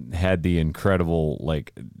 Had the incredible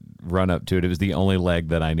run up to it. It was the only leg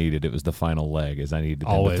that I needed. It was the final leg, as I needed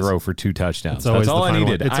them to throw for 2 touchdowns. That's all I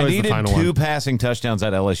needed. I needed 2 passing touchdowns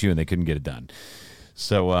at LSU, and they couldn't get it done.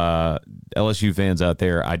 So LSU fans out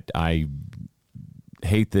there, I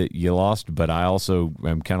hate that you lost, but I also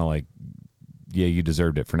am kind of like, yeah, you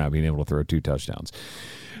deserved it for not being able to throw 2 touchdowns.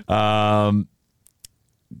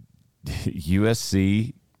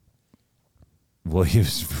 USC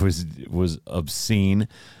was obscene.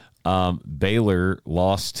 Baylor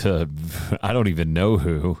lost to I don't even know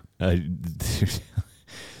who. They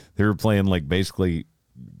were playing basically.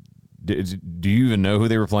 Do you even know who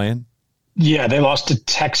they were playing? Yeah, they lost to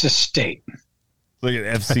Texas State. Look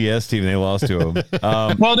at FCS team. They lost to them.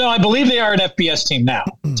 Well, no, I believe they are an FBS team now.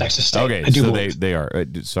 Texas State. Okay, I do so believe. they are.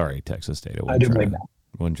 Sorry, Texas State. I do believe that.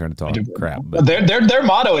 Wasn't trying to talk crap. But their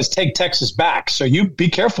motto is "Take Texas Back." So you be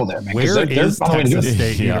careful there, man. Where is Texas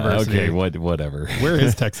State University? Okay, whatever. Where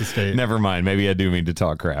is Texas State? Never mind. Maybe I do mean to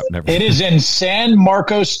talk crap. It is in San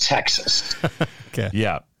Marcos, Texas. Okay.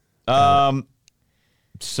 Yeah.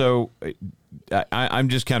 So I'm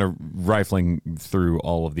just kind of rifling through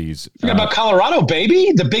all of these. Forget about Colorado,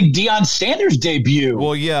 baby. The big Deion Sanders debut.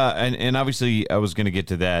 Well, yeah, and obviously I was going to get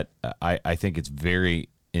to that. I think it's very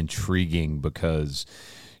intriguing because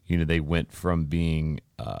they went from being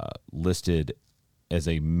listed as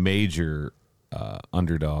a major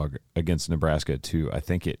underdog against Nebraska to, I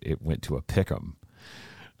think it went to a pick'em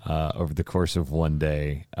over the course of one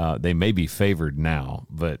day. They may be favored now,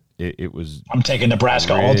 but it was. I'm taking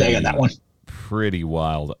Nebraska all day on that one. Pretty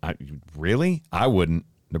wild. Really? I wouldn't.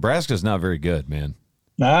 Nebraska's not very good, man.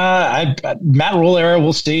 Matt Rule era,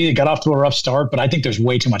 we'll see. It got off to a rough start, but I think there's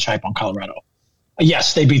way too much hype on Colorado.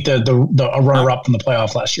 Yes, they beat the runner-up in the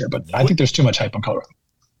playoff last year, but I think there's too much hype on Colorado.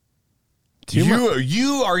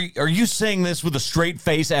 Are you saying this with a straight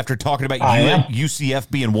face after talking about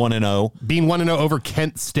UCF being 1-0? Being 1-0 over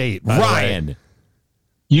Kent State, Ryan.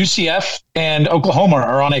 UCF and Oklahoma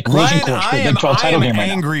are on a collision course for the Big 12 title game right now. I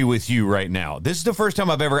am angry with you right now. This is the first time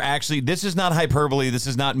I've ever this is not hyperbole. This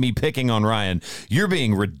is not me picking on Ryan. You're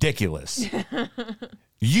being ridiculous.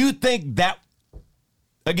 You think that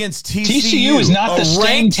against TCU is not the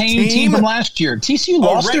same team from last year. TCU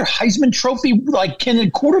lost their Heisman Trophy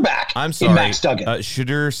quarterback. I'm sorry, in Max Duggan.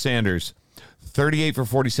 Shadur Sanders, 38 for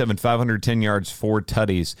 47, 510 yards, 4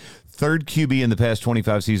 tutties. Third QB in the past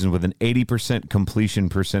 25 seasons with an 80% completion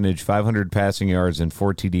percentage, 500 passing yards, and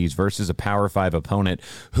 4 TDs versus a Power 5 opponent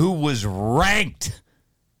who was ranked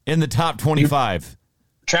in the top 25.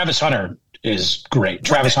 Travis Hunter is great.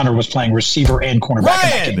 Travis Hunter was playing receiver and cornerback.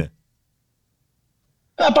 Ryan!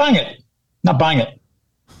 Not buying it. Not buying it.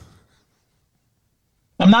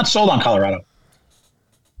 I'm not sold on Colorado.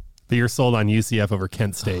 But you're sold on UCF over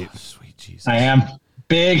Kent State. Oh, sweet Jesus. I am.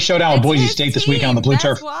 Big showdown with Boise State this weekend on the blue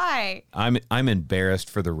turf. That's why. I'm embarrassed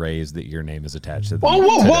for the Rays that your name is attached to.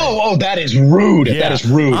 Whoa! That is rude. Yeah. That is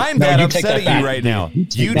rude. I'm that upset at you right now.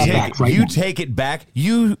 You take it back.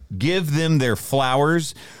 You give them their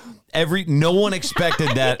flowers. No one expected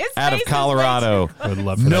that His out of face is Colorado. I would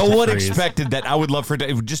love for No that to one freeze. expected that. I would love for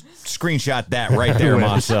it. Just screenshot that right there,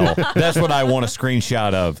 Marcel. That's what I want a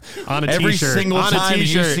screenshot of. On a Every t-shirt. single On a time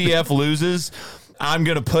t-shirt. UCF loses, I'm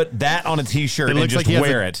going to put that on a T-shirt It and looks just like he has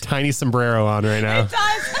wear a it. tiny sombrero on right now.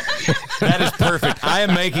 That is perfect. I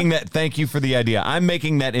am making that. Thank you for the idea. I'm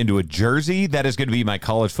making that into a jersey. That is going to be my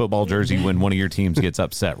college football jersey when one of your teams gets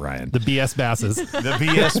upset, Ryan. The BS Basses. The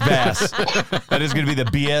BS Bass. That is going to be the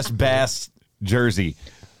BS Bass jersey.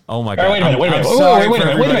 Oh my God! All right, wait a minute. I'm sorry Wait a for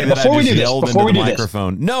minute. everybody that I Before we just do this, yelled before into we the do this.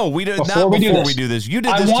 microphone. No, we do not Before we do before this. we do this. You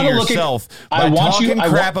did I this to wanna look at- yourself I by want you- talking I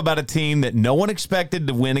crap about a team that no one expected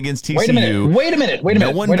to win against TCU. Wait a minute.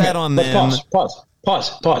 No one bet on Let's them.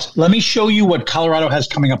 Pause. Let me show you what Colorado has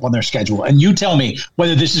coming up on their schedule, and you tell me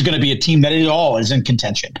whether this is going to be a team that at all is in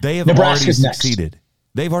contention. They have Nebraska's already next. succeeded.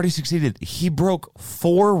 They've already succeeded. He broke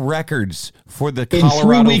 4 records for the In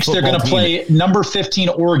Colorado 3 weeks, they're football going to team. play number 15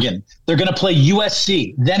 Oregon. They're going to play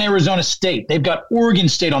USC, then Arizona State. They've got Oregon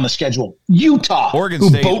State on the schedule. Utah, Oregon who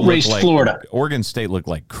State boat looked raced like, Florida. Oregon State looked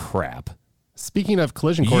like crap. Speaking of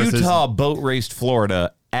collision courses, Utah boat raced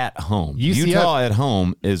Florida at home. UCF Utah at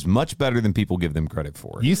home is much better than people give them credit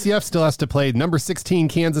for. UCF still has to play number 16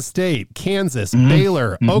 Kansas State, Kansas,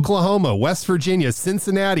 Baylor, Oklahoma, West Virginia,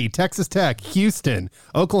 Cincinnati, Texas Tech, Houston,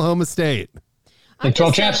 Oklahoma State. Big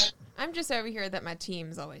 12 champs. I'm just over here that my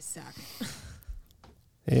teams always suck.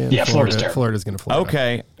 And Yeah, Florida's terrible. Florida's going to Florida.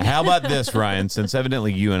 Okay, how about this, Ryan? Since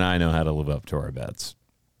evidently you and I know how to live up to our bets.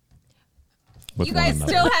 with You one guys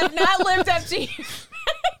another. still have not lived up to your.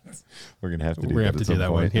 We're gonna have to do We that. have to at do some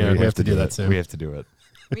that one. point. Yeah, we have to do that it. soon. We have to do it.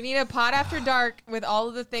 We need a pot after dark with all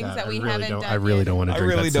of the things God, that we I really haven't don't, done. I really yet. don't want to I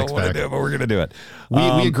drink really that don't want to six-pack. do it, but we're gonna do it.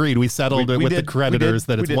 We agreed. We settled we it with did- the creditors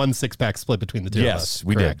we that did- it's one 6-pack split between the two of us. Yes,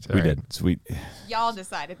 we Correct. did. We All right. did. Sweet. Y'all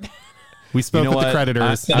decided that. We spoke You know with the what?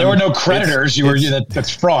 creditors. There were no creditors. That's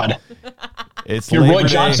fraud. It's You're Labor Roy Day.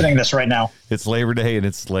 Johnsoning this right now. It's Labor Day and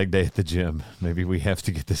it's leg day at the gym. Maybe we have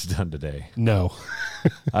to get this done today. No.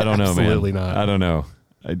 I don't know, man. Absolutely not. I don't know.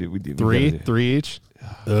 I do. We do. Three We gotta each.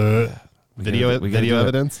 Video we gotta do it.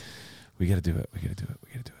 evidence. We got to do it. We got to do it.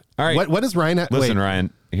 We got to do it. All right. What is Ryan? Listen, wait,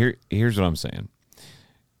 Ryan. Here's what I'm saying.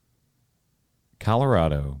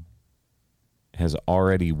 Colorado has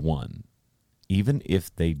already won, even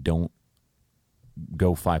if they don't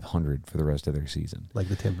go 500 for the rest of their season. like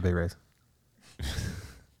the Tampa Bay Rays.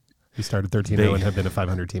 We started 13-0 and have been a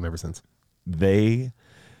 500 team ever since. They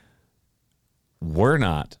were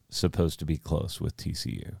not supposed to be close with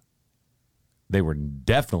TCU. They were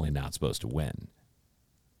definitely not supposed to win.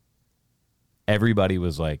 Everybody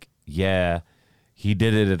was like, yeah, he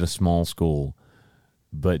did it at a small school,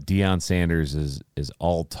 but Deion Sanders is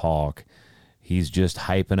all talk. He's just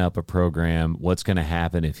hyping up a program. What's going to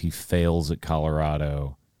happen if he fails at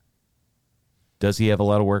Colorado? Does he have a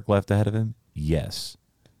lot of work left ahead of him? Yes.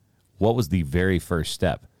 What was the very first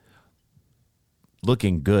step?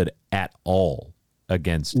 Looking good at all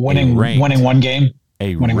against Winning one game.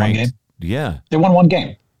 a winning one ranked, game. yeah, They won one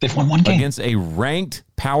game. They've won one game. against a ranked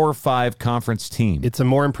Power 5 conference team. It's a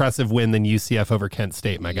more impressive win than UCF over Kent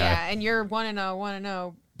State, my guy. Yeah, and you're 1-0,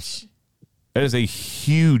 1-0. Psh. That is a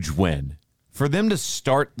huge win. For them to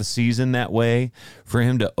start the season that way, for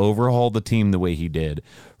him to overhaul the team the way he did,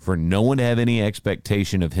 for no one to have any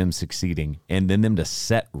expectation of him succeeding, and then them to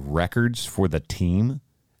set records for the team,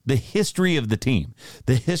 the history of the team,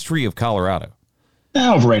 the history of Colorado.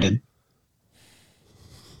 Overrated.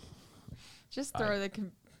 Just throw the.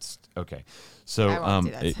 Okay. So I won't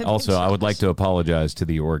do that to the also, I would like judge. to apologize to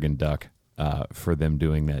the Oregon Duck for them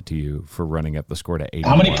doing that to you, for running up the score to 81.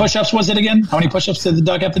 How many push-ups was it again? How many push-ups did the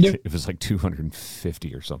Duck have to do? It was like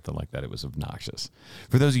 250 or something like that. It was obnoxious.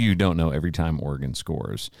 For those of you who don't know, every time Oregon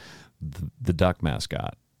scores, the Duck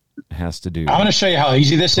mascot has to do. I'm going to show you how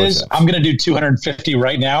easy this is. Push-ups. I'm going to do 250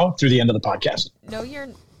 right now through the end of the podcast. No, you're.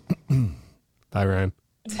 Bye, Ryan.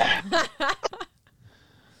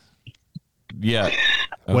 Yeah.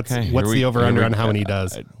 What's Okay, what's here the we- over-under here on we- how many he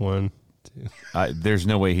does? One. There's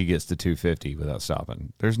no way he gets to 250 without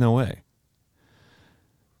stopping. There's no way.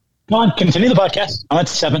 Come on, continue the podcast. I'm at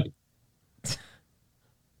 7.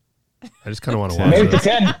 I just kind of want to Made watch it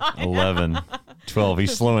to it. 10. 11, 12.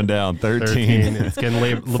 He's slowing down. 13. 13. It's getting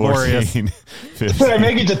laborious. 14, Did I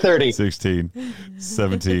make it to 30? 16,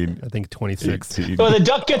 17. I think 26. 18. So the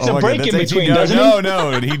Duck gets a my break God, in that's between, 18. doesn't no, he?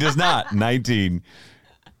 No, he does not. 19,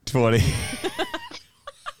 20.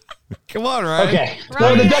 Come on, Ryan. Okay. So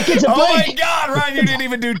Ryan. the Duck gets a Oh my break. God, Ryan, you didn't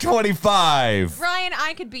even do 25. Ryan,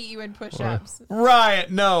 I could beat you in push-ups.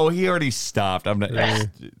 Ryan, no, he already stopped. I'm not.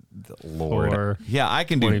 Three, Lord. 4, Yeah, I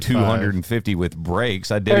can do 25. 250 with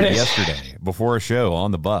breaks. I did There it it is. yesterday before a show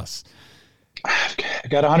on the bus.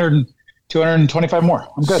 got 225 more.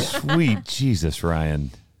 I'm good. Sweet Jesus,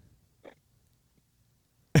 Ryan.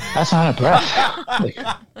 That's not a breath.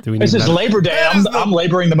 This is Labor Day. I'm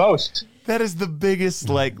laboring the most. That is the biggest,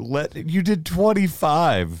 you did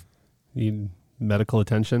 25. Need medical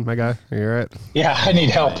attention, my guy? Are you all right? Yeah, I need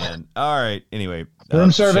help. Man. All right. Anyway.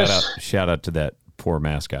 Room service. Shout out to that poor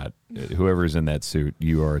mascot. Whoever's in that suit,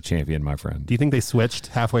 you are a champion, my friend. Do you think they switched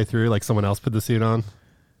halfway through, like someone else put the suit on?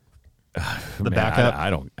 The backup? I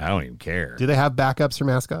don't even care. Do they have backups for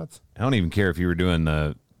mascots? I don't even care if you were doing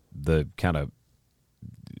the kind of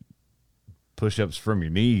push-ups from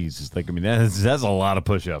your knees. It's like, I mean, that's a lot of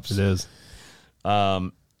push-ups. It is. Yeah,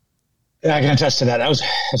 I can attest to that.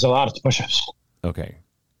 That's a lot of push-ups. Okay.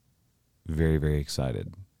 Very, very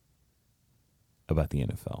excited about the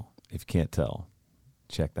NFL. If you can't tell,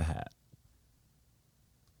 check the hat.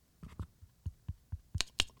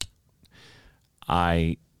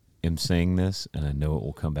 I am saying this, and I know it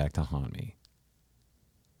will come back to haunt me.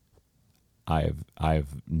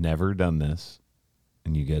 I've never done this,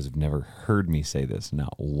 and you guys have never heard me say this,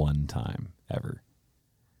 not one time ever.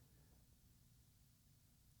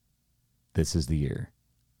 This is the year.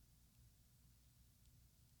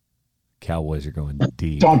 Cowboys are going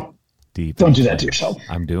deep. Don't do that to yourself.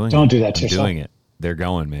 I'm doing it. Don't do that to yourself. I'm doing it. They're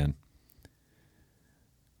going, man.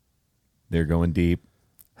 They're going deep.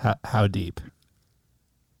 How deep?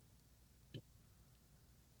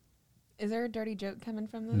 Is there a dirty joke coming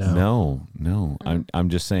from this? No. I'm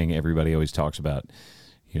just saying everybody always talks about,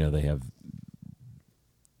 they have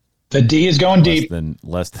the D is going deep.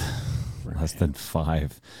 Less than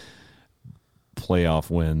 5 playoff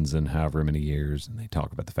wins in however many years, and they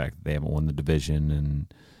talk about the fact that they haven't won the division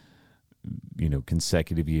in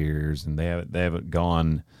consecutive years, and they haven't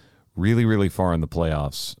gone really, really far in the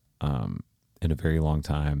playoffs in a very long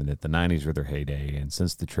time, and that the 90s were their heyday, and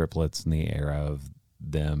since the triplets and the era of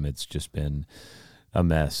them, it's just been a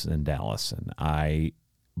mess in Dallas. And I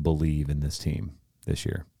believe in this team this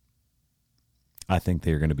year. I think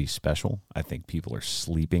they're going to be special. I think people are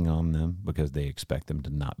sleeping on them because they expect them to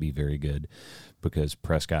not be very good, because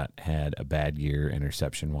Prescott had a bad year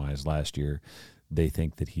interception-wise last year. They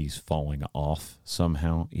think that he's falling off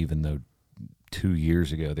somehow, even though 2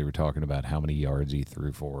 years ago they were talking about how many yards he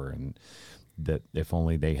threw for, and that if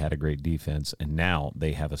only they had a great defense. And now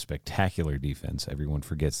they have a spectacular defense. Everyone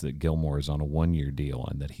forgets that Gilmore is on a 1-year deal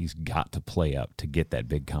and that he's got to play up to get that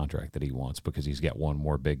big contract that he wants, because he's got one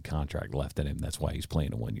more big contract left in him. That's why he's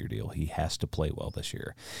playing a 1-year deal. He has to play well this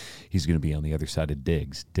year. He's going to be on the other side of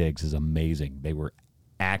Diggs. Diggs is amazing. They were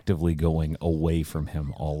actively going away from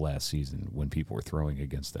him all last season when people were throwing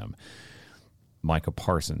against them. Micah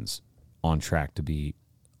Parsons on track to be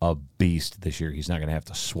a beast this year. He's not going to have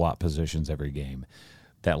to swap positions every game.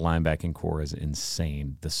 That linebacking core is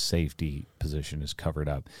insane. The safety position is covered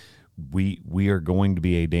up. We are going to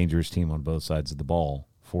be a dangerous team on both sides of the ball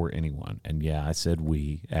for anyone. And yeah, I said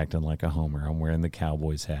we, acting like a homer. I'm wearing the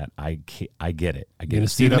Cowboys hat. I get it. I get it.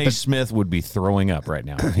 Stephen A. Smith would be throwing up right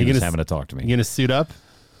now if he was having to talk to me. You going to suit up?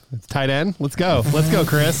 It's tight end. Let's go. Let's go,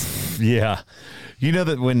 Chris. Yeah. You know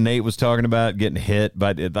that when Nate was talking about getting hit,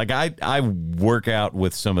 but I work out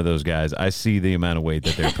with some of those guys. I see the amount of weight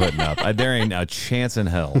that they're putting up. There ain't a chance in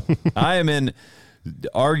hell. I am in,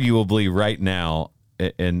 arguably right now,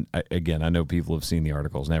 and again, I know people have seen the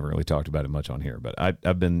articles, never really talked about it much on here, but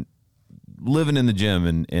I've been living in the gym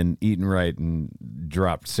and eating right and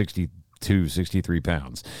dropped 62, 63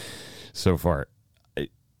 pounds so far.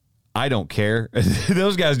 I don't care.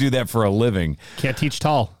 Those guys do that for a living. Can't teach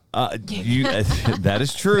tall. That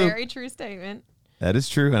is true. Very true statement. That is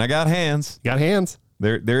true. And I got hands. You got hands.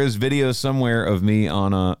 There is video somewhere of me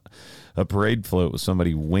on a parade float with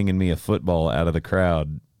somebody winging me a football out of the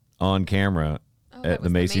crowd on camera at the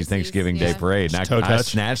Macy's Thanksgiving Day Parade. And I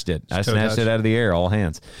snatched it. I snatched it out of the air, all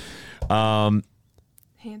hands. Hands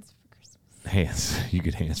for Christmas. Hands. You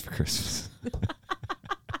get hands for Christmas.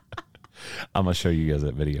 I'm going to show you guys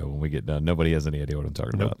that video when we get done. Nobody has any idea what I'm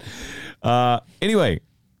talking about. Anyway,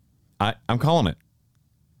 I'm calling it.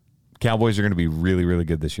 Cowboys are going to be really, really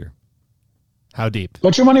good this year. How deep?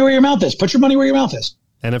 Put your money where your mouth is. Put your money where your mouth is.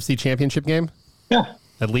 NFC Championship game? Yeah.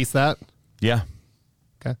 At least that? Yeah.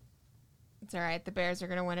 Okay. It's all right. The Bears are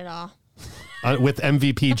going to win it all. With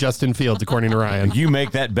MVP Justin Fields, according to Ryan. You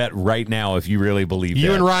make that bet right now if you really believe you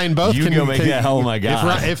that. and Ryan both you can go make that. Oh my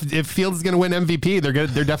god! If Fields is going to win MVP, they're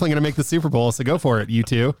definitely going to make the Super Bowl. So go for it, you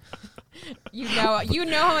two. You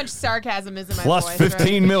know how much sarcasm is in my Plus voice.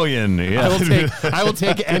 15 million. Yeah. I will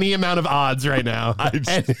take any amount of odds right now.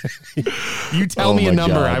 You tell me a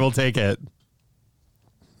number, God. I will take it.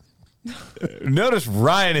 Notice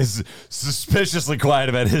Ryan is suspiciously quiet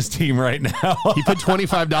about his team right now. He put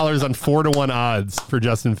 $25 on 4-1 odds for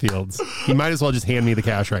Justin Fields. He might as well just hand me the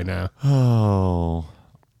cash right now. Oh.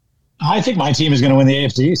 I think my team is going to win the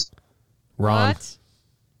AFC East. Wrong. What?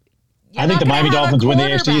 I think the Miami Dolphins win the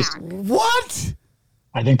AFC East. What?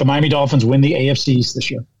 I think the Miami Dolphins win the AFC East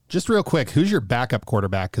this year. Just real quick, who's your backup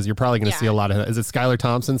quarterback? Because you're probably going to see a lot of. Is it Skylar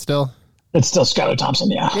Thompson still? It's still Skylar Thompson,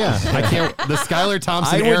 yeah. Yeah, I can't. The Skylar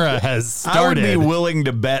Thompson era has started. I would be willing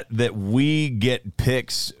to bet that we get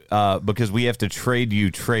picks because we have to trade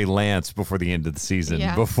you Trey Lance before the end of the season.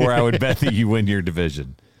 Yeah. Before I would bet that you win your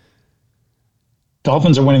division.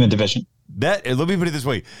 Dolphins are winning the division. Let me put it this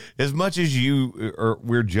way: as much as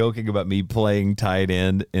we're joking about me playing tight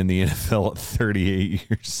end in the NFL at 38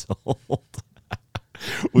 years old,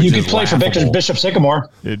 you could play for Bishop Sycamore.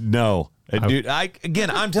 No, dude.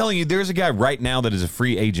 I'm telling you, there's a guy right now that is a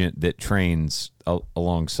free agent that trains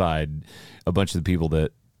alongside a bunch of the people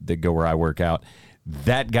that go where I work out.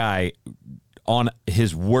 That guy, on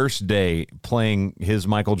his worst day, playing his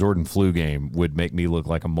Michael Jordan flu game would make me look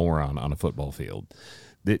like a moron on a football field.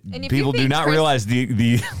 People do not realize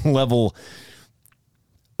the level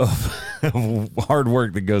of hard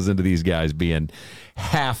work that goes into these guys being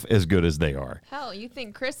half as good as they are. Hell, you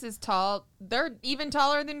think Chris is tall? They're even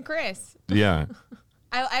taller than Chris. Yeah.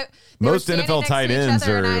 They Most were standing NFL next tight to each ends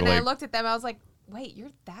other, are and I like. looked at them. I was like, "Wait,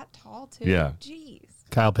 you're that tall too?" Yeah. Jeez.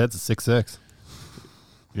 Kyle Pitts is 6'6".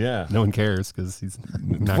 Yeah. No one cares because he's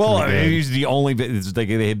not. Well, gonna be good. he's the only. It's like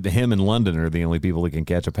him and London are the only people that can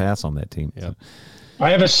catch a pass on that team. Yep. I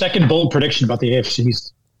have a second bold prediction about the AFC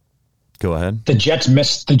East. Go ahead. The Jets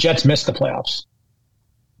missed the playoffs.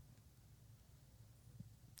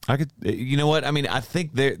 I could. You know what? I mean, I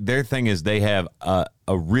think their thing is they have a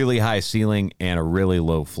really high ceiling and a really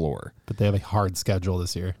low floor. But they have a hard schedule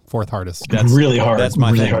this year. Fourth hardest. That's really hard. That's my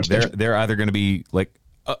really thing. hard schedule. They're either going to be like,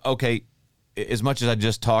 okay, as much as I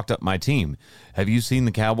just talked up my team, have you seen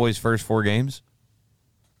the Cowboys' first 4 games?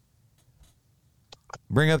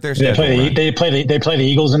 Bring up their schedule. They play the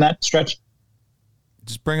Eagles in that stretch.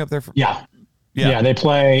 Just bring up their. Yeah. They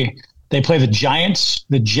play the Giants,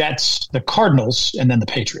 the Jets, the Cardinals, and then the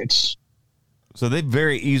Patriots. So they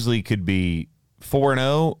very easily could be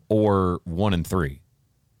 4-0 or 1-3.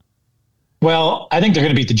 Well, I think they're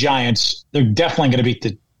going to beat the Giants. They're definitely going to beat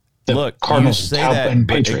the Cardinals and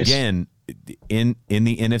Patriots. Again, in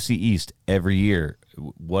the NFC East every year,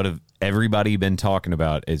 what have everybody been talking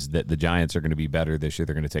about is that the Giants are going to be better this year.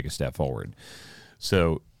 They're going to take a step forward.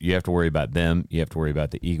 So you have to worry about them. You have to worry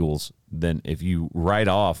about the Eagles. Then if you write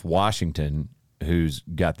off Washington, who's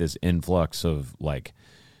got this influx of like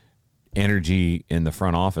energy in the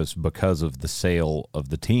front office because of the sale of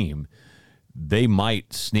the team, they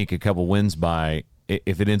might sneak a couple wins by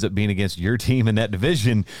if it ends up being against your team in that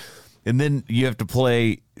division. And then you have to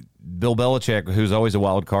play Bill Belichick, who's always a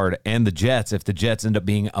wild card, and the Jets. If the Jets end up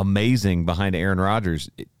being amazing behind Aaron Rodgers,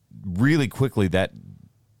 really quickly that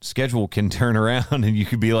schedule can turn around and you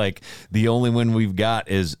could be like, the only win we've got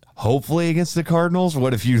is hopefully against the Cardinals.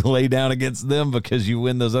 What if you lay down against them because you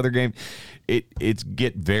win those other games? It's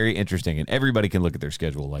get very interesting, and everybody can look at their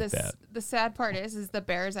schedule like that. The sad part is the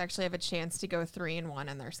Bears actually have a chance to go 3-1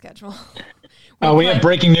 in their schedule. We have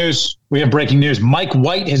breaking news. Mike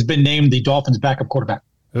White has been named the Dolphins' backup quarterback.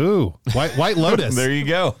 Ooh, White Lotus. There you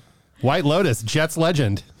go. White Lotus, Jets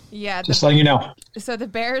legend. Yeah, just letting you know. So the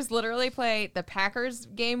Bears literally play the Packers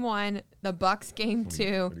game 1, the Bucks game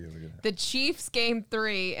 2, the Chiefs game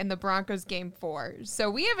 3, and the Broncos game 4.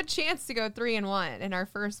 So we have a chance to go 3-1 in our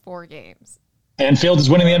first 4 games. And Fields is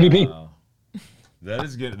winning the MVP. Wow. That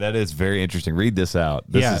is good. That is very interesting. Read this out.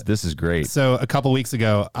 This is great. So a couple weeks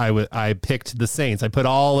ago, I picked the Saints. I put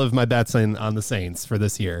all of my bets on the Saints for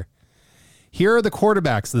this year. Here are the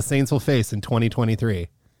quarterbacks the Saints will face in 2023.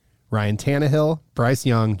 Ryan Tannehill, Bryce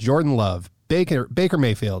Young, Jordan Love, Baker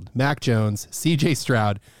Mayfield, Mac Jones, C.J.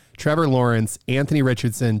 Stroud, Trevor Lawrence, Anthony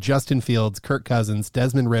Richardson, Justin Fields, Kirk Cousins,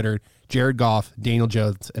 Desmond Ridder, Jared Goff, Daniel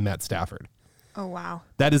Jones, and Matt Stafford. Oh, wow.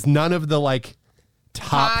 That is none of the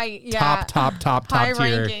top high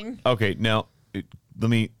tier. ranking. Okay, now let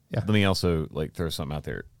me also throw something out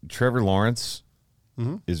there. Trevor Lawrence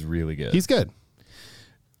is really good. He's good.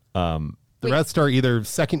 The rest are either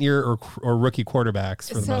second year or rookie quarterbacks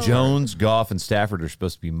for the most part. Jones, Goff, and Stafford are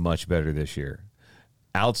supposed to be much better this year.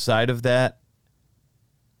 Outside of that,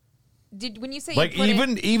 when you say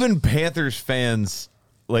even Panthers fans,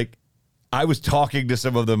 I was talking to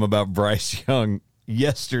some of them about Bryce Young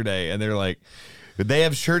yesterday, and they're like, they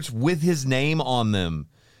have shirts with his name on them.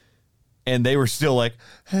 And they were still like,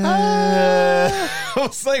 I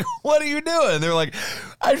was like, what are you doing? They're like,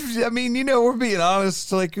 I mean, we're being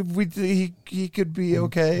honest. Like, he could be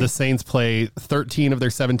okay. The Saints play 13 of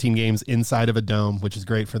their 17 games inside of a dome, which is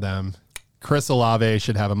great for them. Chris Olave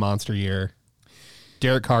should have a monster year.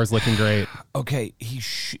 Derek Carr's looking great. Okay,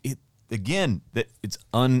 it's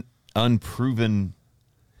unproven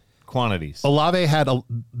quantities. Olave had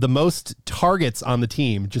the most targets on the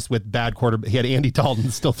team, just with bad quarterback. He had Andy Dalton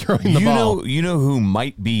still throwing the ball. You know who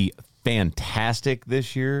might be fantastic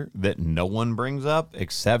this year that no one brings up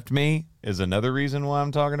except me is another reason why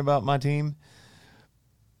I'm talking about my team.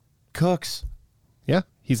 Cooks. Yeah,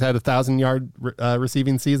 he's had 1,000-yard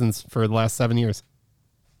receiving seasons for the last 7 years.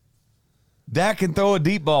 Dak can throw a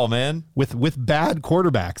deep ball, man. With bad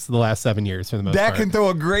quarterbacks the last 7 years for the most part. Dak can throw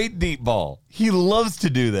a great deep ball. He loves to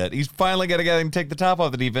do that. He's finally got a guy that can take the top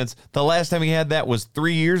off the defense. The last time he had that was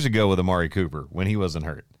 3 years ago with Amari Cooper when he wasn't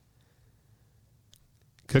hurt.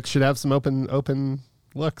 Cook should have some open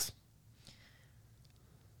looks.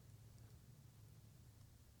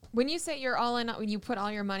 When you say you're all in, when you put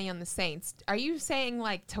all your money on the Saints, are you saying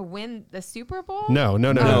like to win the Super Bowl? No.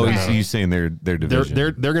 Okay. You're saying their division.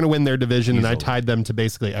 They're going to win their division, Easily. and I tied them to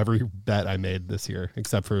basically every bet I made this year,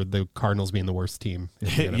 except for the Cardinals being the worst team. In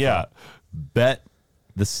the NFL. Yeah, bet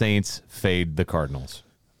the Saints, fade the Cardinals.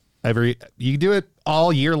 You do it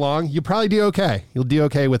all year long, you probably do okay. You'll do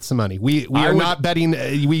okay with some money. We are not betting.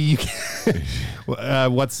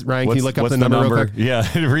 What's Ryan? Can you look up the number real quick? Yeah,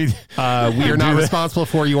 read. We are not responsible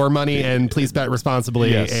for your money, and please bet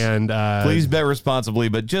responsibly. Yes. And please bet responsibly.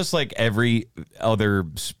 But just like every other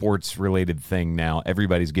sports related thing now,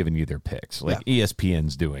 everybody's giving you their picks. Like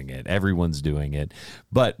ESPN's doing it, everyone's doing it.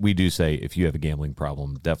 But we do say if you have a gambling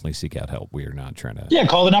problem, definitely seek out help. We are not trying to. Yeah,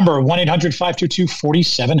 call the number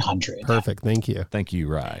 1-800-522-4700. Perfect. Thank you. Thank you,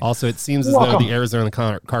 Rye. Also, it seems as though the Arizona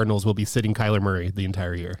Cardinals will be sitting Kyler Murray the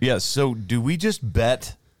entire year. Yeah. So do we just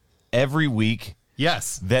bet every week?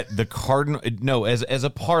 Yes. That the as a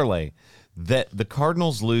parlay, that the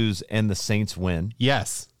Cardinals lose and the Saints win?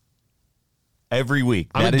 Yes. Every week.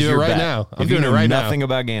 I'm going to do it right now. I'm doing it right now. Nothing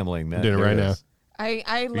about gambling. I'm doing it right now.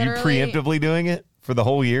 I literally. Are you preemptively doing it for the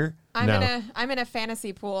whole year? I'm in a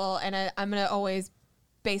fantasy pool, and I'm going to always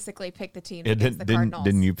basically pick the team against the Cardinals.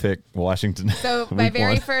 Didn't you pick Washington? So my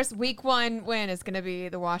very first week 1 win is going to be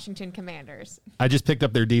the Washington Commanders. I just picked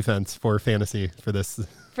up their defense for fantasy for this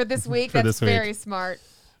week. That's very smart.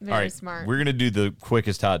 Very smart. We're going to do the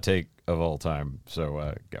quickest hot take of all time.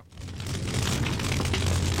 So go.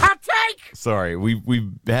 Hot take! Sorry, we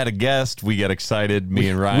had a guest. We got excited. Me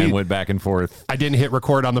and Ryan went back and forth. I didn't hit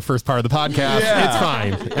record on the first part of the podcast. Yeah. It's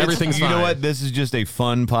fine. Everything's fine. You know what? This is just a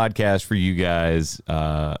fun podcast for you guys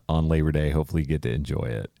on Labor Day. Hopefully you get to enjoy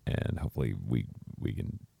it, and hopefully we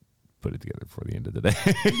can put it together before the end of the day.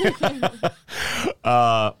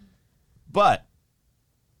 But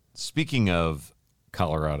speaking of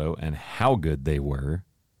Colorado and how good they were,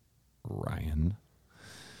 Ryan,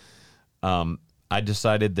 I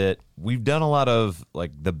decided that we've done a lot of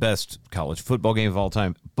like the best college football game of all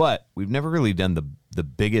time, but we've never really done the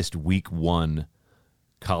biggest week 1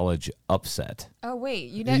 college upset. Oh wait,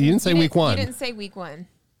 you didn't say week 1. You didn't say week 1.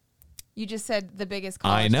 You just said the biggest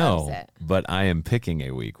college upset. But I am picking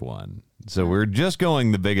a week 1. So we're just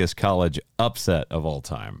going the biggest college upset of all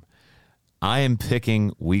time. I am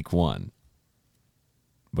picking week 1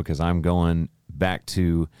 because I'm going back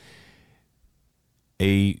to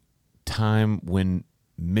a time when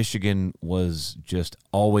Michigan was just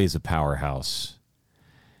always a powerhouse.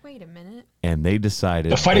 Wait a minute. And they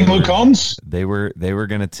decided the Fighting Blue Combs? They were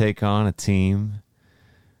going to take on a team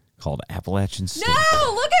called Appalachian State. No,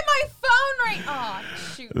 look at my phone right. Oh,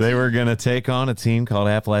 shoot. They were going to take on a team called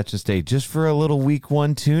Appalachian State just for a little week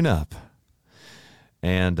 1 tune-up.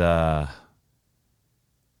 And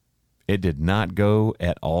it did not go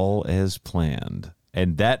at all as planned.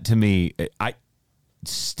 And that to me,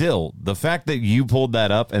 still, the fact that you pulled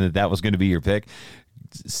that up and that was going to be your pick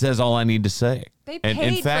says all I need to say. They paid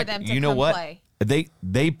in fact, for them to you know come what? play.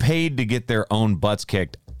 They paid to get their own butts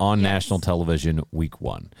kicked on national television week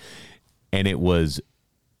 1. And it was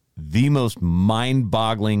the most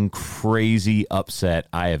mind-boggling, crazy upset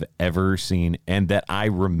I have ever seen and that I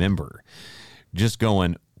remember. Just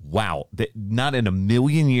going, wow, not in a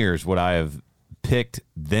million years would I have picked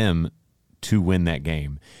them to win that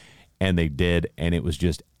game. And they did, and it was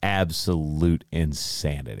just absolute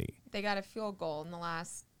insanity. They got a field goal in the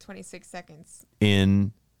last 26 seconds.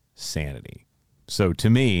 Insanity. So to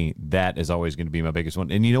me, that is always going to be my biggest one.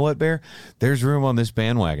 And you know what, Bear? There's room on this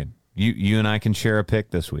bandwagon. You and I can share a pick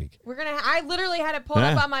this week. I literally had it pulled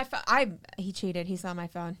up on my phone. He cheated. He saw my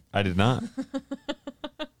phone. I did not.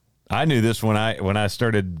 I knew this when I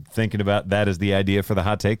started thinking about that as the idea for the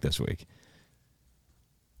hot take this week.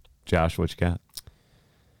 Josh, what you got?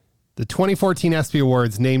 The 2014 ESPY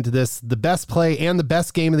Awards named this the best play and the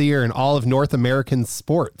best game of the year in all of North American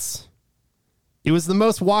sports. It was the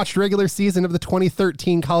most watched regular season of the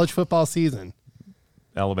 2013 college football season.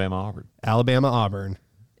 Alabama-Auburn. Alabama-Auburn.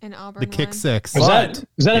 And Auburn The kick won. six. Was that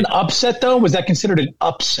an upset, though? Was that considered an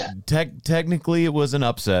upset? Technically, it was an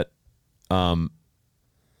upset.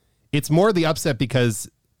 It's more the upset because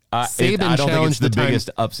Saban I don't think it's challenged the the biggest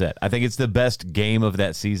upset. I think it's the best game of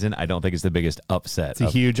that season. I don't think it's the biggest upset. It's a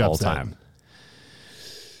huge all upset. time.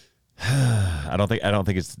 I don't think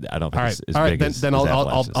it's All right, as all right. big Then as I'll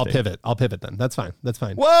Appalachian State. pivot. I'll pivot then. That's fine. That's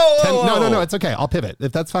fine. Whoa! No. It's okay. I'll pivot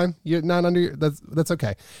if that's fine. You're not under. That's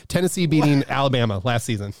okay. Tennessee beating Alabama last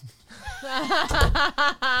season.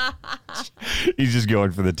 He's just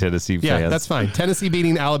going for the Tennessee fans. Yeah, that's fine. Tennessee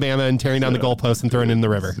beating Alabama and tearing down the goalpost and throwing it in the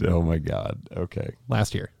river Oh my God. Okay.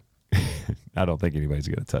 last year. I don't think anybody's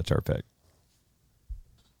going to touch our pick.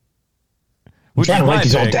 I'm trying to write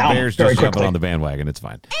these all pick. down Bears very just jumping quickly. on the bandwagon. It's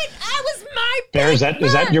fine. That was my pick. Bear, is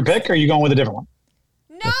that your pick, or are you going with a different one?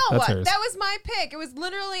 No, That's hers. that was my pick. It was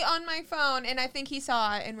literally on my phone, and I think he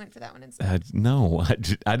saw it and went for that one instead. No, I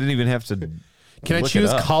didn't even have to. Can I look it choose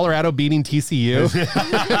up. Colorado beating TCU?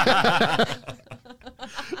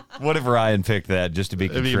 What if Ryan picked that just to be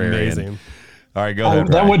That'd be contrarian? amazing. All right, go ahead.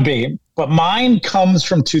 That Ryan. would be. But mine comes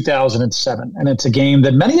from 2007, and it's a game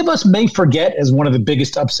that many of us may forget as one of the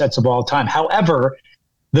biggest upsets of all time. However,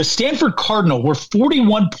 the Stanford Cardinal were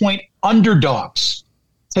 41-point underdogs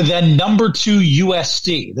to then number 2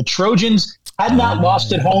 USC. The Trojans had not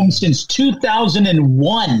lost at home since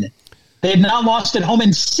 2001. They had not lost at home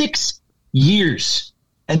in 6 years.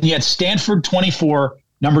 And yet Stanford 24,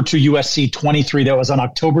 number 2 USC 23. That was on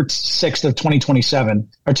October 6th of 2007,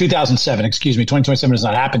 or 2007, excuse me. 2027 has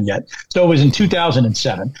not happened yet. So it was in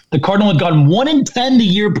 2007. The Cardinal had gone 1-10 the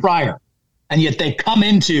year prior, and yet they come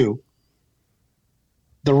into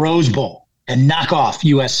the Rose Bowl and knock off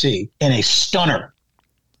USC in a stunner.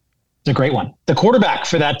 It's a great one. The quarterback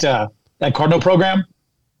for that Cardinal program,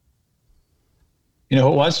 you know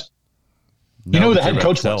who it was? No, you know who the but head you're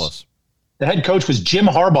coach about to tell was? us. The head coach was Jim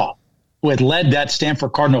Harbaugh, who had led that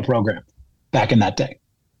Stanford Cardinal program back in that day.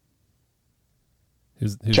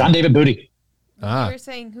 Who's John David Booty. You Ah, were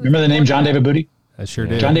saying who Remember the name John David Booty? I sure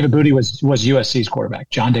did. John David Booty was USC's quarterback.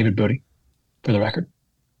 John David Booty, for the record.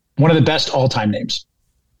 One of the best all-time names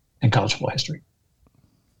in college football history.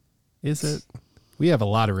 Is it? We have a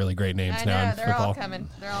lot of really great names I now know in they're football. all coming.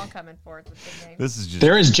 They're all coming forth with big names. This is just.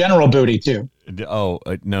 There is General Booty, too. No.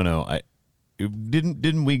 I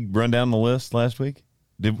didn't we run down the list last week?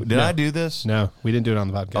 Did No. I do this? No, we didn't do it on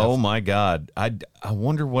the podcast. Oh my God! I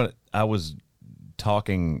wonder what I was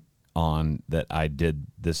talking on that I did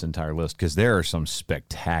this entire list, because there are some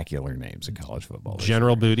spectacular names in college football. this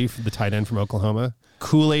General year. Booty, the tight end from Oklahoma.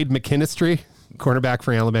 Kool-Aid McKinstry, cornerback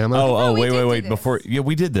for Alabama. Oh, we did do wait! this. Before, yeah,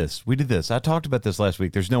 we did this. I talked about this last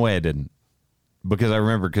week. There's no way I didn't, because I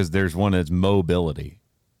remember, because there's one that's Mobility,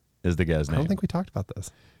 is the guy's I name. don't think we talked about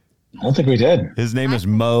this. I don't think we did. His name is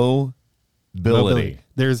Mobility.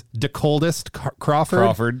 There's DeColdest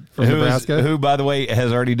Crawford from who Nebraska. who, by the way,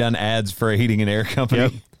 has already done ads for a heating and air company.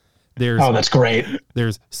 Yep. There's Oh, that's great.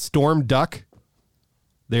 There's Storm Duck.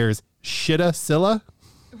 There's Shitta Silla.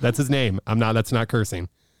 That's his name. That's not cursing.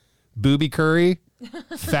 Booby Curry,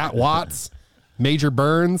 Fat Watts, Major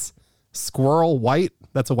Burns, Squirrel White.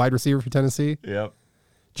 That's a wide receiver for Tennessee. Yep.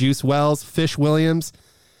 Juice Wells, Fish Williams,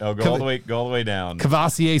 Oh, go all the way down.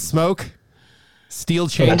 Cavassier Smoke, Steel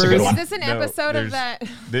that's a Chambers. good one. Is this an episode of that?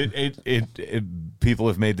 People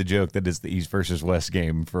have made the joke that it's the East versus West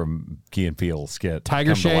game from Key and Peele skit.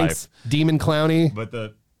 Tiger come to Shanks, life. Demon Clowney. But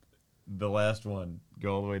the last one,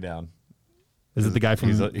 go all the way down. Is it the guy from?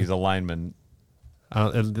 He's a lineman. I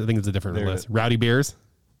think it's a different There- list. Rowdy Beers,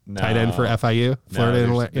 No. tight end for FIU, Florida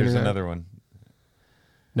No, there's Internet. another one.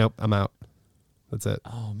 Nope, I'm out. That's it.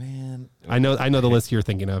 Oh man, I know the list you're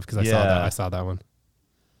thinking of because I saw that. Yeah. I saw that one.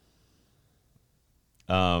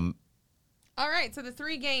 All right, so the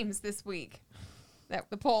 3 games this week that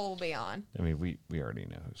the poll will be on. I mean, we already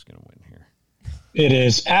know who's going to win here. It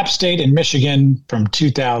is App State and Michigan from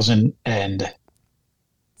 2000 and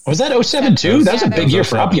was that 07 too? That was a Yeah, big that year was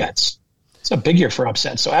for upsets. It's a big year for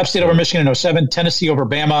upsets. So App State over Michigan in 07, Tennessee over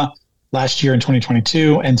Bama last year in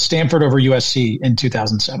 2022, and Stanford over USC in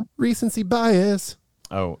 2007. Recency bias.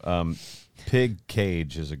 Oh, Pig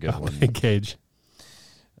Cage is a good one. Big Cage.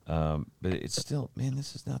 But it's still, man,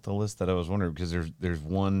 this is not the list that I was wondering, because there's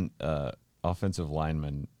one offensive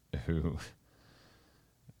lineman who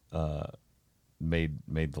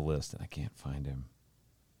made the list, and I can't find him.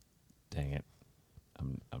 Dang it.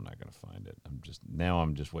 I'm not going to find it.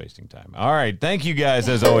 I'm just wasting time. All right. Thank you guys,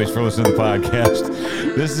 as always, for listening to the podcast.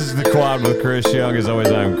 This is The Quad with Chris Young. As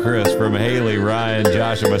always, I'm Chris from Haley, Ryan,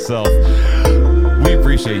 Josh, and myself. We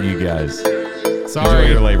appreciate you guys. Sorry.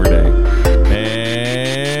 Enjoy your Labor Day.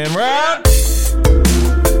 And we're out.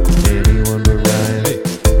 Anyone but Ryan.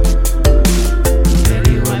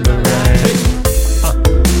 Anyone but Ryan.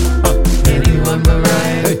 Anyone but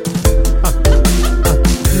Ryan.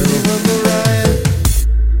 Anyone but Ryan.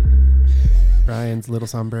 Ryan's little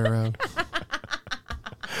sombrero.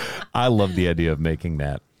 I love the idea of making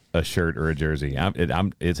that a shirt or a jersey.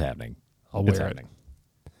 It's happening. I'll wear it's it. happening.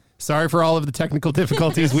 Sorry for all of the technical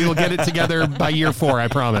difficulties. We will get it together by year 4, I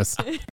promise.